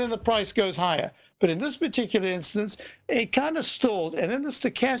and then the price goes higher. But in this particular instance, it kind of stalled, and then the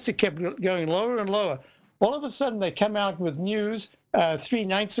stochastic kept going lower and lower. All of a sudden, they come out with news 3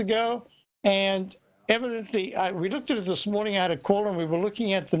 nights ago, and evidently, we looked at it this morning. I had a call, and we were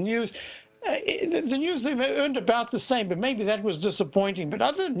looking at the news. The news, they earned about the same, but maybe that was disappointing. But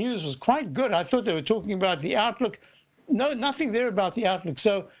other news was quite good. I thought they were talking about the outlook. No, nothing there about the outlook.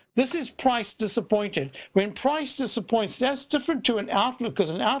 So this is price disappointed. When price disappoints, that's different to an outlook,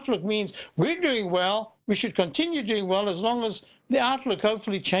 because an outlook means we're doing well. We should continue doing well as long as the outlook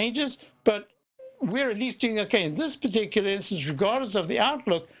hopefully changes. But we're at least doing okay. In this particular instance, regardless of the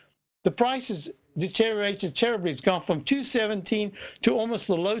outlook, the price has deteriorated terribly. It's gone from 217 to almost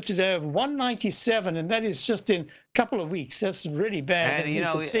the low today of 197, and that is just in a couple of weeks. That's really bad. And, you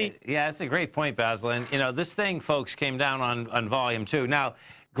know, yeah, that's a great point, Basil. And, you know, this thing, folks, came down on volume, too. Now,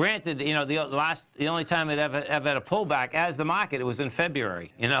 granted, you know, the only time it ever had a pullback as the market, it was in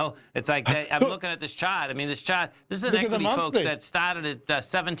February. You know, it's like I'm looking at this chart. I mean, this chart. This is an equity, folks, that started at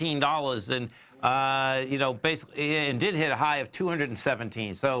 $17 and you know, basically, and did hit a high of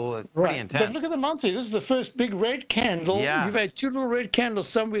 217. So pretty intense. But look at the monthly. This is the first big red candle. Yeah. You've had 2 little red candles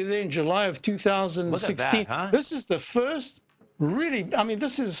somewhere there in July of 2016. Look at that, huh? This is the first really, I mean,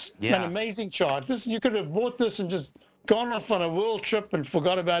 this is an amazing chart. You could have bought this and just gone off on a world trip and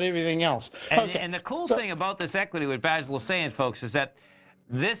forgot about everything else. And the cool thing about this equity, what Basil was saying, folks, is that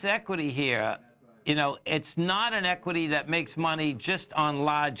this equity here, you know, it's not an equity that makes money just on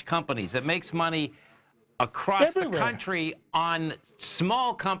large companies. It makes money across the country on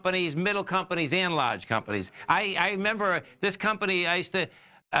small companies, middle companies, and large companies. I remember this company, I used to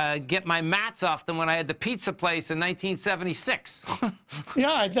get my mats off them when I had the pizza place in 1976.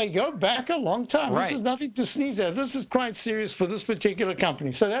 Yeah, they go back a long time. Right. This is nothing to sneeze at. This is quite serious for this particular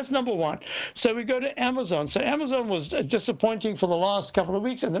company. So that's number one. So we go to Amazon. So Amazon was disappointing for the last couple of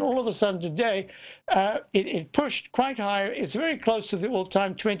weeks, and then all of a sudden today, it pushed quite high. It's very close to the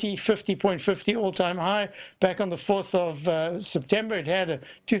all-time 50.50 all-time high. Back on the 4th of September, it had a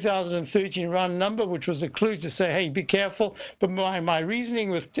 2013 round number, which was a clue to say, hey, be careful. But my reasoning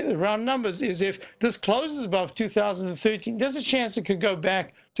with round numbers is if this closes above 2013, there's a chance it could go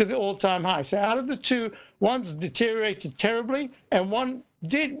back to the all-time high. So out of the two, one's deteriorated terribly, and one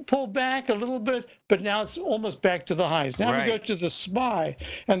did pull back a little bit, but now it's almost back to the highs. Now we go to the SPY,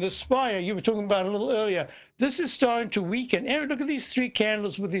 and the SPY you were talking about a little earlier. This is starting to weaken. Aaron, look at these three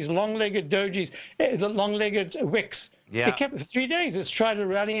candles with these long-legged dojis, the long-legged wicks. Yeah. It kept for 3 days. It's tried to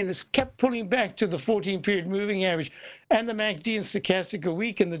rally, and it's kept pulling back to the 14-period moving average. And the MACD and stochastic are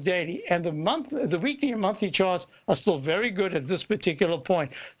weak in the daily. And the weekly and monthly charts are still very good at this particular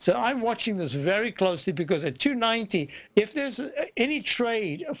point. So I'm watching this very closely because at 290, if there's any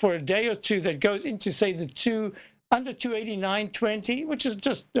trade for a day or two that goes into, say, under 289.20, which is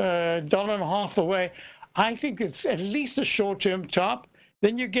just $1.50 away, I think it's at least a short-term top.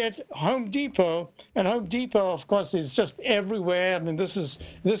 Then you get Home Depot, and Home Depot, of course, is just everywhere. I mean, this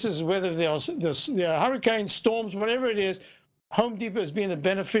is whether there are hurricanes, storms, whatever it is. Home Depot has been a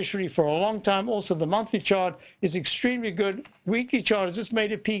beneficiary for a long time. Also, the monthly chart is extremely good. Weekly chart has just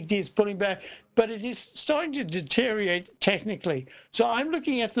made a peak. D is pulling back, but it is starting to deteriorate technically. So I'm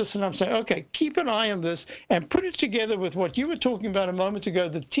looking at this and I'm saying, okay, keep an eye on this and put it together with what you were talking about a moment ago,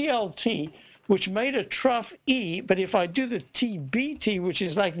 the TLT, which made a trough E, but if I do the TBT, which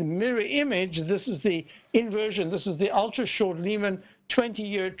is like the mirror image, this is the inversion. This is the ultra-short Lehman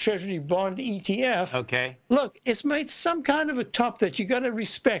 20-year Treasury bond ETF. Okay. Look, it's made some kind of a top that you got to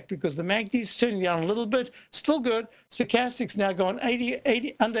respect because the MACD is turning down a little bit, still good. Stochastic's now gone under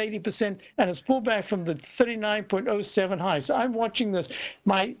 80%, and it's pulled back from the 39.07 high. So I'm watching this.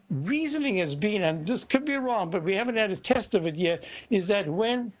 My reasoning has been, and this could be wrong, but we haven't had a test of it yet, is that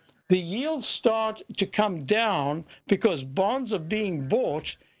when the yields start to come down because bonds are being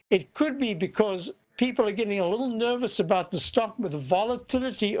bought, it could be because people are getting a little nervous about the stock with the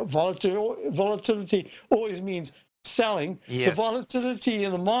volatility. Volatility always means selling. Yes. The volatility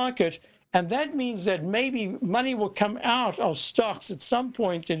in the market, and that means that maybe money will come out of stocks at some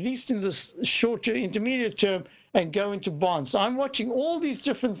point, at least in this short to intermediate term, and go into bonds. So I'm watching all these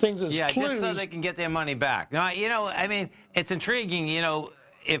different things as clues. Just so they can get their money back. Now, you know, I mean, it's intriguing, you know,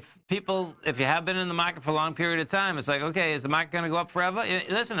 if you have been in the market for a long period of time, it's like, okay, is the market going to go up forever?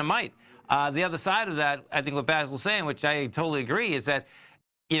 Listen, it might. The other side of that, I think what Basil's saying, which I totally agree, is that,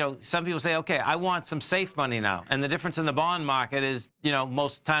 you know, some people say, okay, I want some safe money now. And the difference in the bond market is, you know,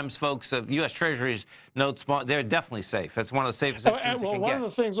 most times folks of U.S. Treasuries notes, they're definitely safe. That's one of the safest instruments you can get. One of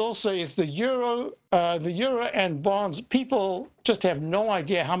the things also is the euro and bonds. People just have no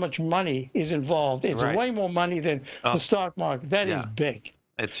idea how much money is involved. It's way more money than the stock market. That is big.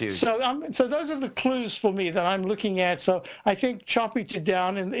 It's huge. So those are the clues for me that I'm looking at. So I think choppy to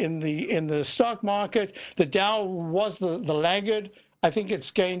down in the stock market. The Dow was the laggard. I think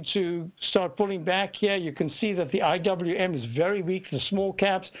it's going to start pulling back here. You can see that the IWM is very weak, the small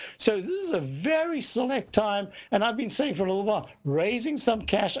caps. So this is a very select time. And I've been saying for a little while, raising some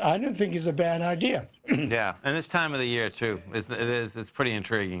cash, I don't think is a bad idea. Yeah, and this time of the year, too, it's pretty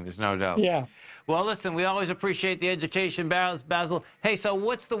intriguing. There's no doubt. Yeah. Well, listen, we always appreciate the education, Basil. Hey, so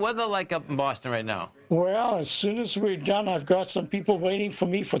what's the weather like up in Boston right now? Well, as soon as we're done, I've got some people waiting for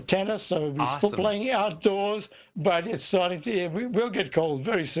me for tennis, so we're still playing outdoors, but it's starting to, we'll get cold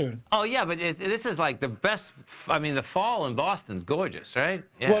very soon. Oh, yeah, but this is like the best, I mean, the fall in Boston's gorgeous, right?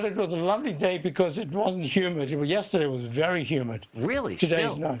 Yeah. Well, it was a lovely day because it wasn't humid. Yesterday was very humid. Really?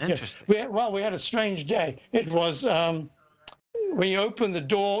 Today's still? not. Interesting. Yeah. We had a strange day. It was, when you open the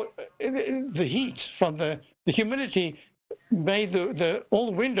door, the heat from the humidity made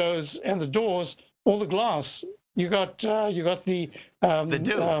all the windows and the doors, all the glass. You got the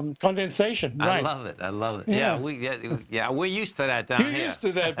condensation. Right. I love it. I love it. Yeah, we're used to that down here. You're used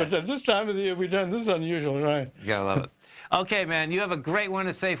to that, but at this time of the year, this is unusual, right? You gotta love it. Okay, man. You have a great one,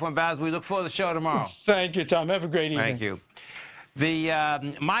 a safe one, Baz. We look forward to the show tomorrow. Thank you, Tom. Have a great evening. Thank you.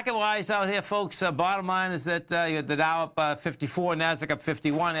 The market-wise out here, folks, bottom line is that you got the Dow up 54, NASDAQ up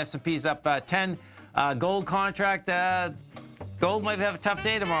 51, S&P's up 10. Gold contract, gold might have a tough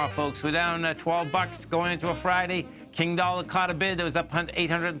day tomorrow, folks. We're down 12 bucks going into a Friday. King dollar caught a bid. That was up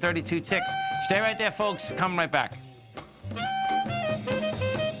 832 ticks. Stay right there, folks. Come right back.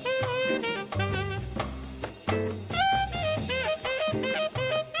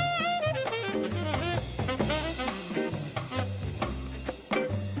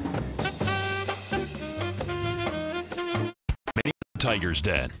 Tiger's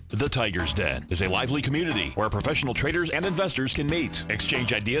Den. The Tiger's Den is a lively community where professional traders and investors can meet,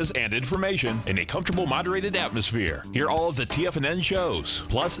 exchange ideas and information in a comfortable, moderated atmosphere. Hear all of the TFNN shows,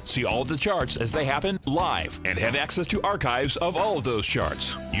 plus see all of the charts as they happen live and have access to archives of all of those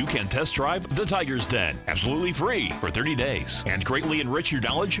charts. You can test drive the Tiger's Den absolutely free for 30 days and greatly enrich your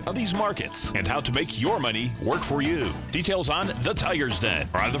knowledge of these markets and how to make your money work for you. Details on the Tiger's Den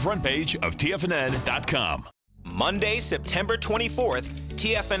are on the front page of TFNN.com. Monday, September 24th,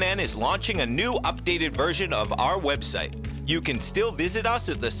 TFNN is launching a new updated version of our website. You can still visit us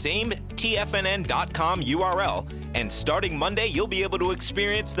at the same TFNN.com URL, and starting Monday, you'll be able to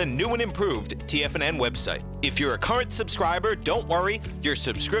experience the new and improved TFNN website. If you're a current subscriber, don't worry, your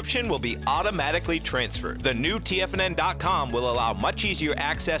subscription will be automatically transferred. The new TFNN.com will allow much easier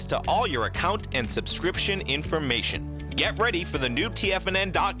access to all your account and subscription information. Get ready for the new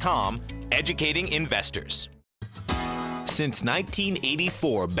TFNN.com, educating investors. Since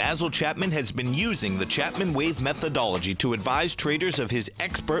 1984, Basil Chapman has been using the Chapman Wave methodology to advise traders of his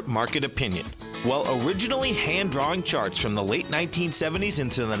expert market opinion. While originally hand-drawing charts from the late 1970s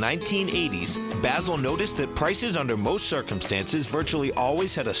into the 1980s, Basil noticed that prices under most circumstances virtually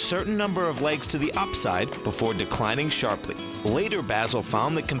always had a certain number of legs to the upside before declining sharply. Later, Basil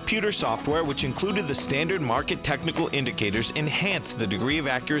found that computer software, which included the standard market technical indicators, enhanced the degree of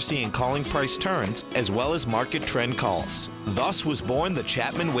accuracy in calling price turns, as well as market trend calls. Thus was born the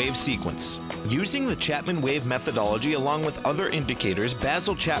Chapman Wave sequence. Using the Chapman Wave methodology along with other indicators,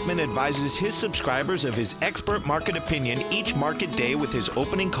 Basil Chapman advises his subscribers of his expert market opinion each market day with his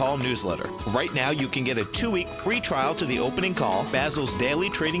opening call newsletter. Right now, you can get a 2-week free trial to the opening call, Basil's daily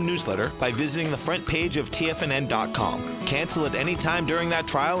trading newsletter, by visiting the front page of TFNN.com. Cancel at any time during that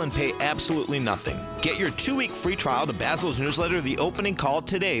trial and pay absolutely nothing. Get your 2-week free trial to Basil's newsletter, The Opening Call,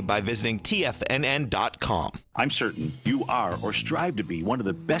 today by visiting TFNN.com. I'm certain you are or strive to be one of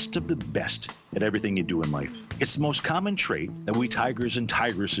the best at everything you do in life. It's the most common trait that we tigers and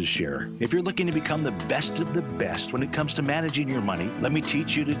tigresses share. If you're looking to become the best of the best when it comes to managing your money, let me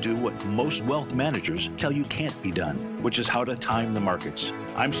teach you to do what most wealth managers tell you can't be done, which is how to time the markets.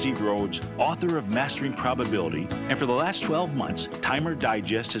 I'm Steve Rhodes, author of Mastering Probability, and for the last 12 months, Timer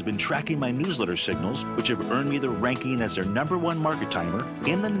Digest has been tracking my newsletter signals, which have earned me the ranking as their #1 market timer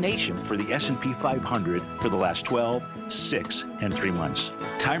in the nation for the S&P 500 for the last 12, 6, and 3 months.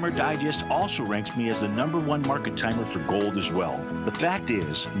 Timer Digest also ranks me as the #1 market timer for gold as well. The fact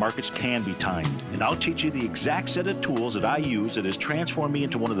is, markets can be timed, and I'll teach you the exact set of tools that I use that has transformed me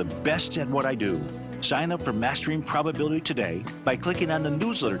into one of the best at what I do. Sign up for Mastering Probability today by clicking on the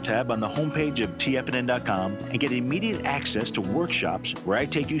newsletter tab on the homepage of TFNN.com and get immediate access to workshops where I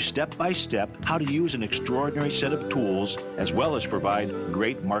take you step by step how to use an extraordinary set of tools as well as provide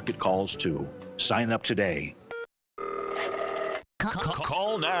great market calls too. Sign up today.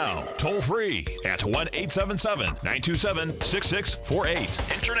 Call now, toll free at 1-877-927-6648.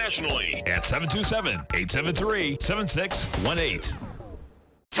 Internationally at 727-873-7618.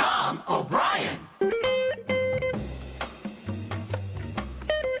 Tom O'Brien.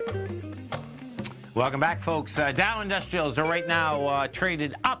 Welcome back, folks. Dow Industrials are right now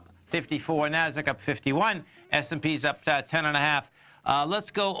traded up 54, NASDAQ up 51, S&P's up 10.5. Let's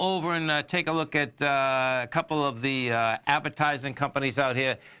go over and take a look at a couple of the advertising companies out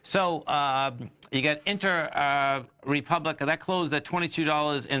here. So you got Inter Republic, that closed at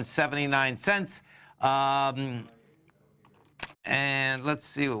 $22.79. And let's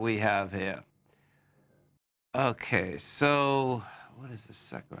see what we have here. Okay, so what is the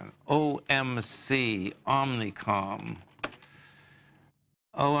second one? OMC, Omnicom.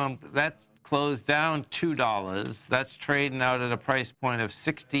 That closed down $2. That's trading out at a price point of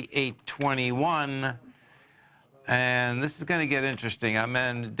 $68.21. And this is going to get interesting.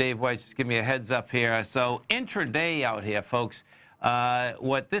 Dave White just give me a heads up here. So intraday out here, folks.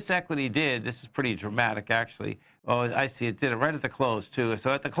 What this equity did, this is pretty dramatic, actually. Oh, I see. It did it right at the close, too.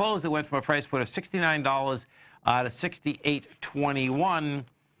 So at the close, it went from a price point of $69 to $68.21.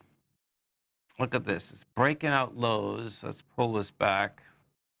 Look at this. It's breaking out lows. Let's pull this back.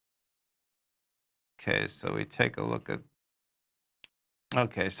 Okay, so we take a look at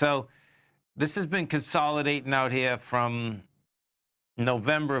Okay, so this has been consolidating out here from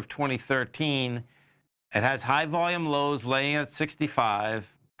November of 2013. It has high volume lows laying at 65.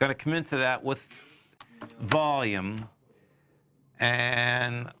 Going to come into that with volume.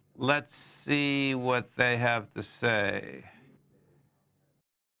 And let's see what they have to say.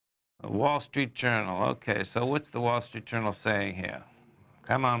 The Wall Street Journal. Okay, so what's the Wall Street Journal saying here?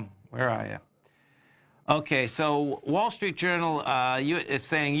 Come on, where are you? Okay, so Wall Street Journal is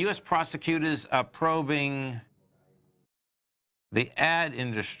saying U.S. prosecutors are probing the ad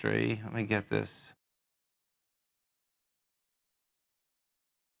industry. Let me get this.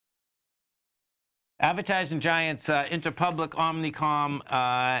 Advertising giants Interpublic, Omnicom,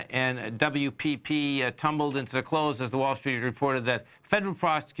 and WPP tumbled into the close as the Wall Street reported that federal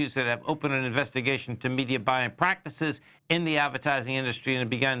prosecutors have opened an investigation to media buying practices in the advertising industry and have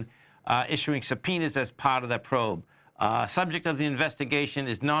begun issuing subpoenas as part of that probe. Subject of the investigation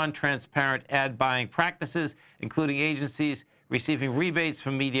is non-transparent ad buying practices, including agencies receiving rebates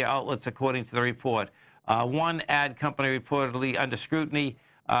from media outlets, according to the report. One ad company reportedly under scrutiny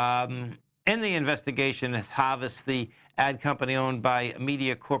in the investigation has Harvest, the ad company owned by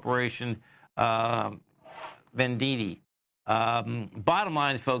Media Corporation Venditti. Bottom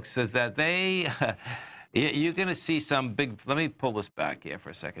line, folks, is that they, you're going to see some big, let me pull this back here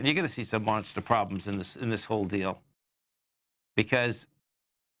for a second. You're going to see some monster problems in this whole deal. Because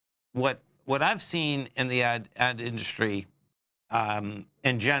what I've seen in the ad industry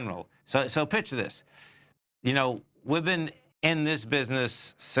in general, so picture this. You know, we've been in this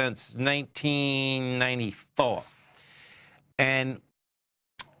business since 1994. And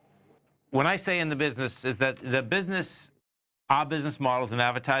when I say in the business, is that the business, our business model is an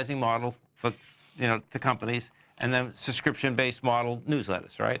advertising model for, you know, the companies, and then subscription-based model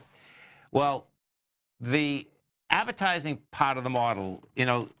newsletters, right? Well, the advertising part of the model, you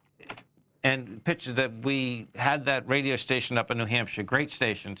know, and picture that we had that radio station up in New Hampshire, great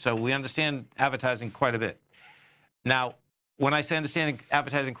station, so we understand advertising quite a bit. Now, when I say understanding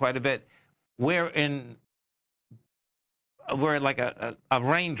advertising quite a bit, we're like a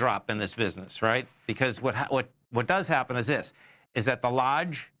raindrop in this business, right? Because what does happen is this, is that the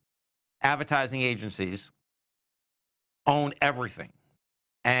large advertising agencies own everything.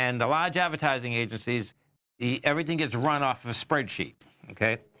 And the large advertising agencies, everything gets run off of a spreadsheet,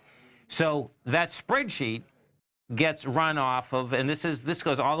 okay? So that spreadsheet gets run off of, and this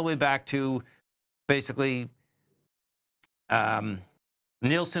goes all the way back to basically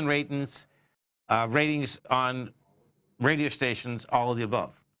Nielsen ratings, ratings on radio stations, all of the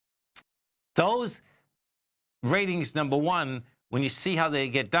above. Those ratings, number one, when you see how they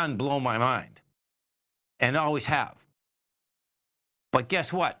get done, blow my mind, and always have. But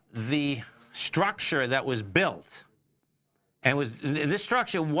guess what? The structure that was built, and this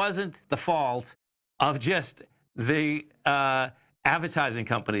structure wasn't the fault of just the advertising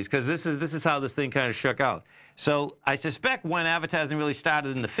companies, because this is how this thing kind of shook out. So I suspect when advertising really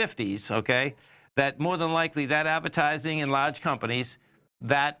started in the 50s, okay, that more than likely that advertising and large companies,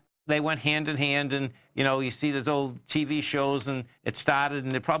 that they went hand in hand, and you know, you see those old TV shows, and it started,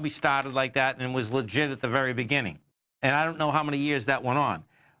 and it probably started like that and was legit at the very beginning. And I don't know how many years that went on,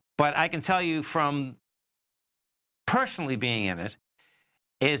 but I can tell you from personally being in it,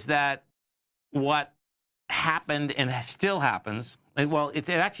 is that what happened and still happens, and well, it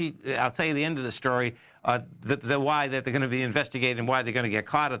actually, I'll tell you the end of the story, the why that they're going to be investigated and why they're going to get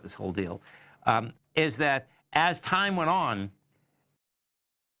caught at this whole deal, is that as time went on,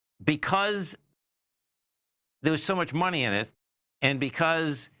 because there was so much money in it, and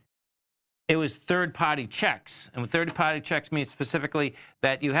because it was third-party checks, and third-party checks means specifically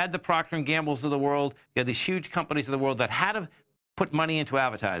that you had the Procter & Gamble's of the world, you had these huge companies of the world that had to put money into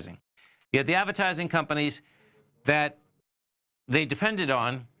advertising. You had the advertising companies that they depended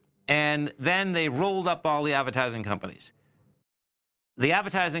on, and then they rolled up all the advertising companies. The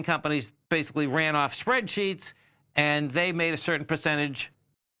advertising companies basically ran off spreadsheets, and they made a certain percentage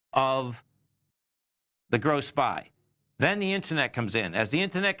of the gross buy. Then the internet comes in. As the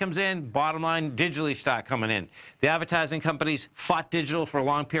internet comes in, bottom line, digitally start coming in. The advertising companies fought digital for a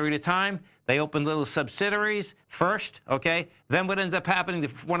long period of time. They opened little subsidiaries first, okay? Then what ends up happening,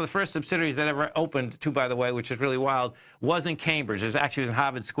 one of the first subsidiaries that ever opened, too, by the way, which is really wild, was in Cambridge. It was actually in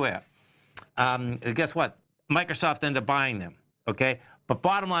Harvard Square. Guess what? Microsoft ended up buying them, okay? But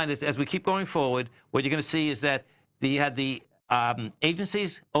bottom line is, as we keep going forward, what you're going to see is that you had the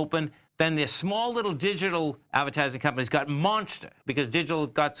agencies open, then the small little digital advertising companies got monster because digital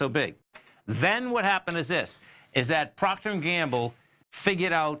got so big. Then what happened is this, is that Procter & Gamble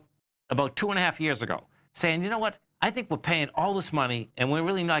figured out about 2.5 years ago, saying, you know what, I think we're paying all this money and we're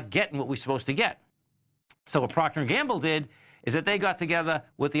really not getting what we're supposed to get. So what Procter & Gamble did is that they got together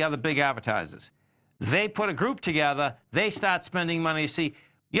with the other big advertisers. They put a group together. They start spending money. You see,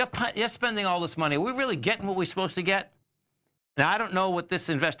 you're spending all this money. Are we really getting what we're supposed to get? Now, I don't know what this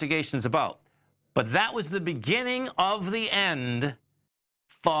investigation is about, but that was the beginning of the end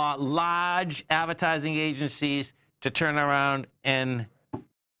for large advertising agencies to turn around and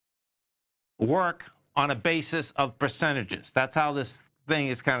work on a basis of percentages. That's how this thing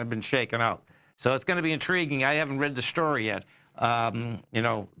has kind of been shaken out. So it's going to be intriguing. I haven't read the story yet. You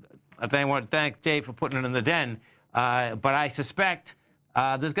know, I want to thank Dave for putting it in the den, but I suspect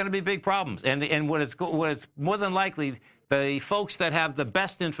there's going to be big problems. And what it's more than likely, the folks that have the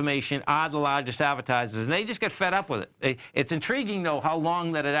best information are the largest advertisers, and they just get fed up with it. It's intriguing, though, how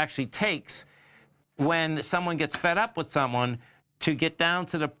long that it actually takes when someone gets fed up with someone to get down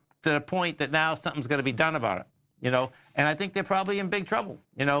to the point that now something's going to be done about it, you know? And I think they're probably in big trouble,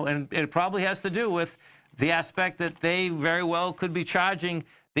 you know, and it probably has to do with the aspect that they very well could be charging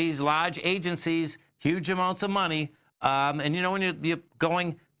these large agencies huge amounts of money. And, you know, when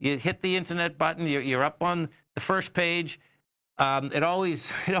you hit the internet button, you're up on the first page. It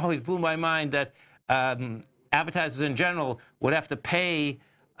always blew my mind that advertisers in general would have to pay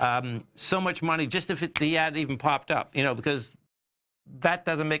so much money just if the ad even popped up, you know, because that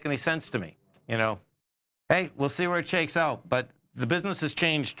doesn't make any sense to me, you know. Hey, we'll see where it shakes out, but the business has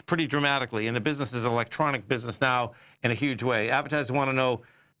changed pretty dramatically, and the business is an electronic business now in a huge way. Advertisers want to know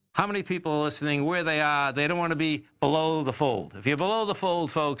how many people are listening, where they are. They don't want to be below the fold. If you're below the fold,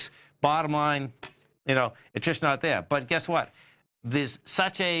 folks, bottom line, you know, it's just not there. But guess what? There's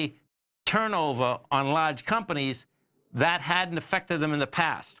such a turnover on large companies that hadn't affected them in the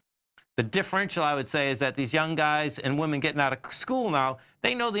past. The differential, I would say, is that these young guys and women getting out of school now,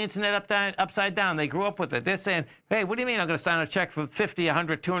 they know the internet upside down. They grew up with it. They're saying, hey, what do you mean I'm going to sign a check for $50,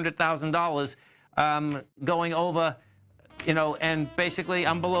 $100, $200,000 going over, you know, and basically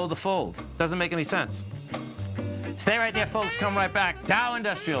I'm below the fold. Doesn't make any sense. Stay right there, folks. Come right back. Dow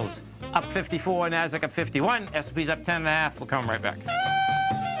Industrials up 54, NASDAQ up 51, S&P's up 10.5. We'll come right back.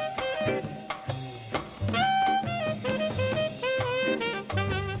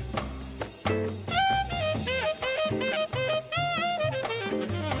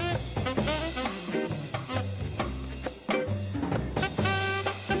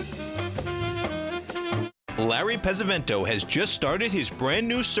 Larry Pesavento has just started his brand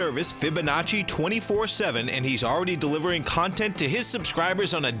new service, Fibonacci 24/7, and he's already delivering content to his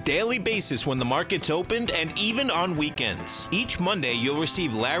subscribers on a daily basis when the market's opened and even on weekends. Each Monday, you'll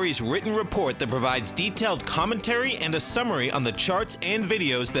receive Larry's written report that provides detailed commentary and a summary on the charts and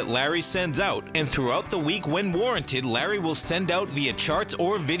videos that Larry sends out. And throughout the week, when warranted, Larry will send out via charts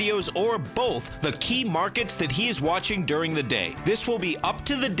or videos or both the key markets that he is watching during the day. This will be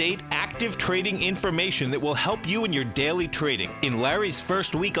up-to-the-date, active trading information that will help you in your daily trading. In Larry's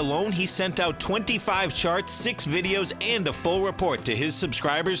first week alone, he sent out 25 charts, 6 videos, and a full report to his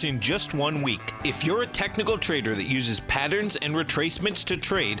subscribers in just 1 week. If you're a technical trader that uses patterns and retracements to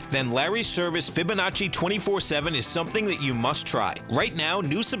trade, then Larry's service Fibonacci 24/7 is something that you must try. Right now,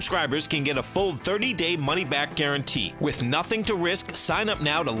 new subscribers can get a full 30-day money-back guarantee. With nothing to risk, sign up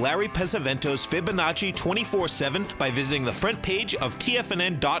now to Larry Pesavento's Fibonacci 24/7 by visiting the front page of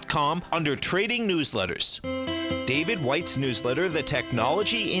TFNN.com under Trading Newsletters. David White's newsletter, The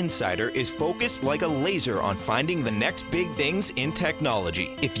Technology Insider, is focused like a laser on finding the next big things in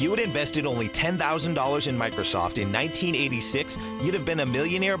technology. If you had invested only $10,000 in Microsoft in 1986, you'd have been a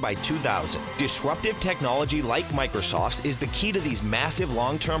millionaire by 2000. Disruptive technology like Microsoft's is the key to these massive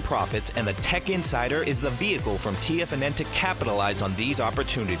long-term profits, and the Tech Insider is the vehicle from TFNN to capitalize on these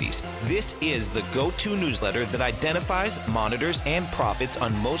opportunities. This is the go-to newsletter that identifies, monitors, and profits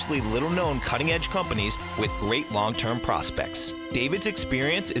on mostly little-known cutting-edge companies with great long-term prospects. David's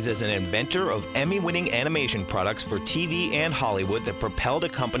experience is as an inventor of Emmy-winning animation products for TV and Hollywood that propelled a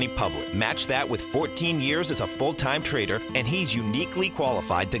company public. Match that with 14 years as a full-time trader, and he's uniquely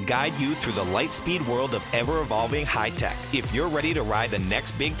qualified to guide you through the light-speed world of ever-evolving high-tech. If you're ready to ride the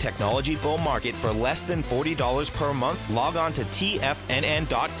next big technology bull market for less than $40 per month, log on to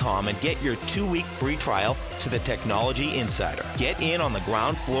TFNN.com and get your 2-week free trial to the Technology Insider. Get in on the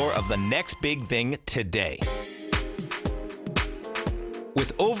ground floor of the next big thing today.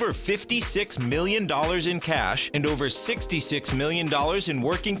 With over $56 million in cash and over $66 million in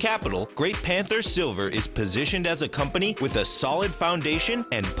working capital, Great Panther Silver is positioned as a company with a solid foundation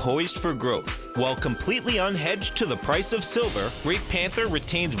and poised for growth. While completely unhedged to the price of silver, Great Panther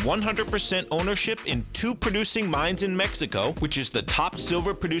retains 100% ownership in 2 producing mines in Mexico, which is the top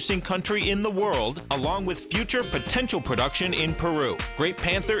silver producing country in the world, along with future potential production in Peru. Great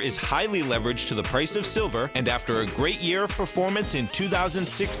Panther is highly leveraged to the price of silver, and after a great year of performance in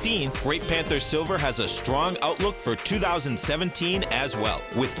 2016, Great Panther Silver has a strong outlook for 2017 as well.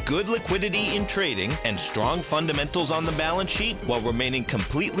 With good liquidity in trading and strong fundamentals on the balance sheet, while remaining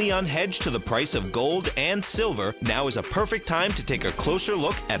completely unhedged to the price of gold and silver, now is a perfect time to take a closer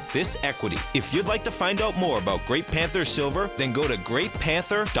look at this equity. If you'd like to find out more about Great Panther Silver, then go to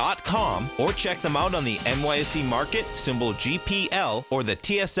greatpanther.com or check them out on the NYSE market, symbol GPL, or the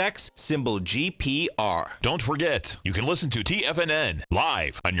TSX, symbol GPR. Don't forget, you can listen to TFNN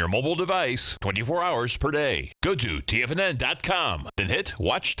live on your mobile device 24 hours per day. Go to TFNN.com, then hit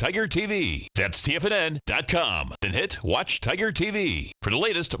Watch Tiger TV. That's TFNN.com, then hit Watch Tiger TV for the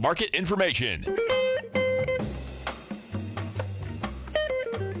latest market information.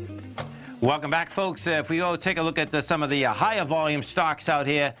 Welcome back, folks. If we go take a look at some of the higher volume stocks out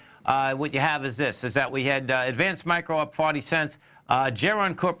here, what you have is this, is that we had Advanced Micro up 40 cents.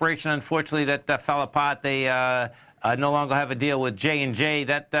 Geron Corporation, unfortunately, that fell apart. They no longer have a deal with J&J.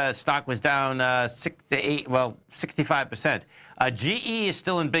 That stock was down 65%. GE is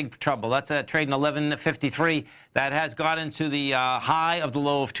still in big trouble. That's trading 11.53. That has got into the high of the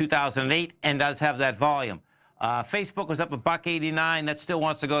low of 2008 and does have that volume. Facebook was up $1.89. That still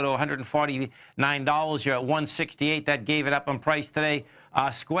wants to go to $149. You're at $168. That gave it up on price today.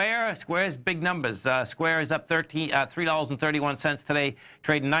 Square's big numbers. Square is up $3.31 today,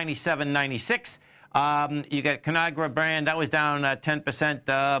 trading $97.96. You got Conagra Brand. That was down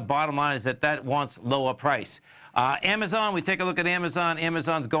 10%. Bottom line is that wants lower price. Amazon, we take a look at Amazon.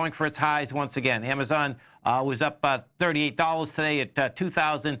 Amazon's going for its highs once again. Amazon was up $38 today at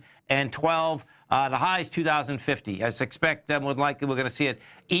 $2,012. The high is $2,050. I suspect more likely we're going to see it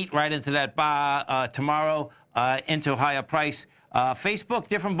eat right into that bar tomorrow into a higher price. Facebook,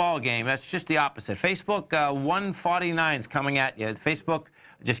 different ball game. That's just the opposite. Facebook, 149 is coming at you. Facebook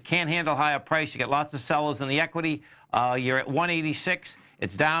just can't handle higher price. You get lots of sellers in the equity. You're at 186.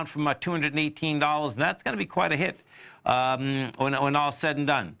 It's down from $218, and that's going to be quite a hit when all's said and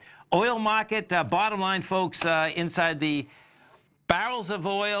done. Oil market, bottom line, folks, inside the barrels of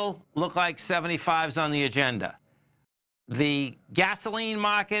oil look like 75s on the agenda. The gasoline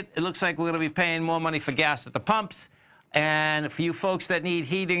market, it looks like we're going to be paying more money for gas at the pumps. And for you folks that need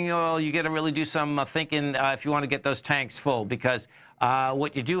heating oil, you got to really do some thinking if you want to get those tanks full, because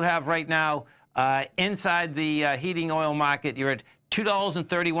what you do have right now inside the heating oil market, you're at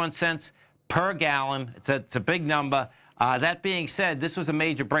 $2.31 per gallon. It's a big number. That being said, this was a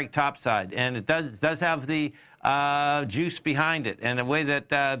major break topside, and it does have the juice behind it. And the way that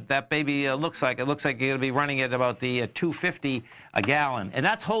that baby looks like, it looks like you're going to be running at about the $2.50 a gallon. And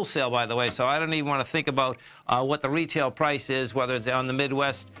that's wholesale, by the way, so I don't even want to think about what the retail price is, whether it's on the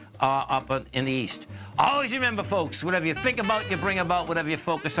Midwest up in the East. Always remember, folks, whatever you think about, you bring about. Whatever you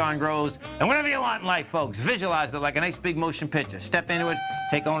focus on grows. And whatever you want in life, folks, visualize it like a nice big motion picture. Step into it,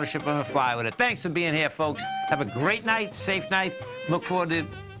 take ownership of it, and fly with it. Thanks for being here, folks. Have a great night, safe night. Look forward to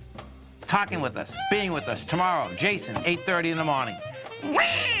talking with us, being with us tomorrow. Jason, 8:30 in the morning.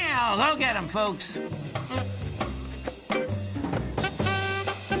 Wow! Go get him, folks.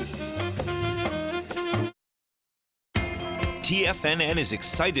 TFNN is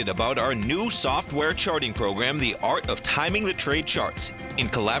excited about our new software charting program, The Art of Timing the Trade Charts. In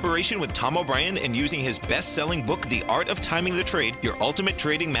collaboration with Tom O'Brien and using his best-selling book, The Art of Timing the Trade, Your Ultimate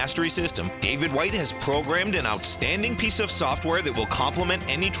Trading Mastery System, David White has programmed an outstanding piece of software that will complement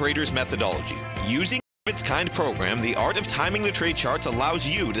any trader's methodology. Using its kind program, The Art of Timing the Trade Charts allows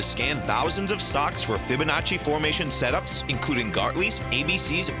you to scan thousands of stocks for Fibonacci formation setups, including Gartleys,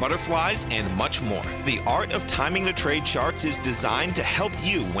 ABCs, butterflies, and much more. The Art of Timing the Trade Charts is designed to help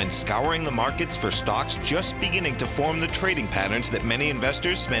you when scouring the markets for stocks just beginning to form the trading patterns that many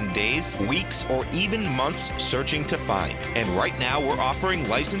investors spend days, weeks, or even months searching to find. And right now, we're offering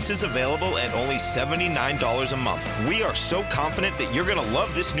licenses available at only $79 a month. We are so confident that you're going to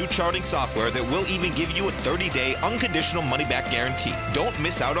love this new charting software that will even give you a 30-day unconditional money-back guarantee. Don't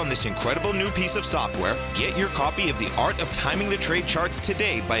miss out on this incredible new piece of software. Get your copy of The Art of Timing the Trade Charts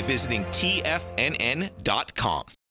today by visiting TFNN.com.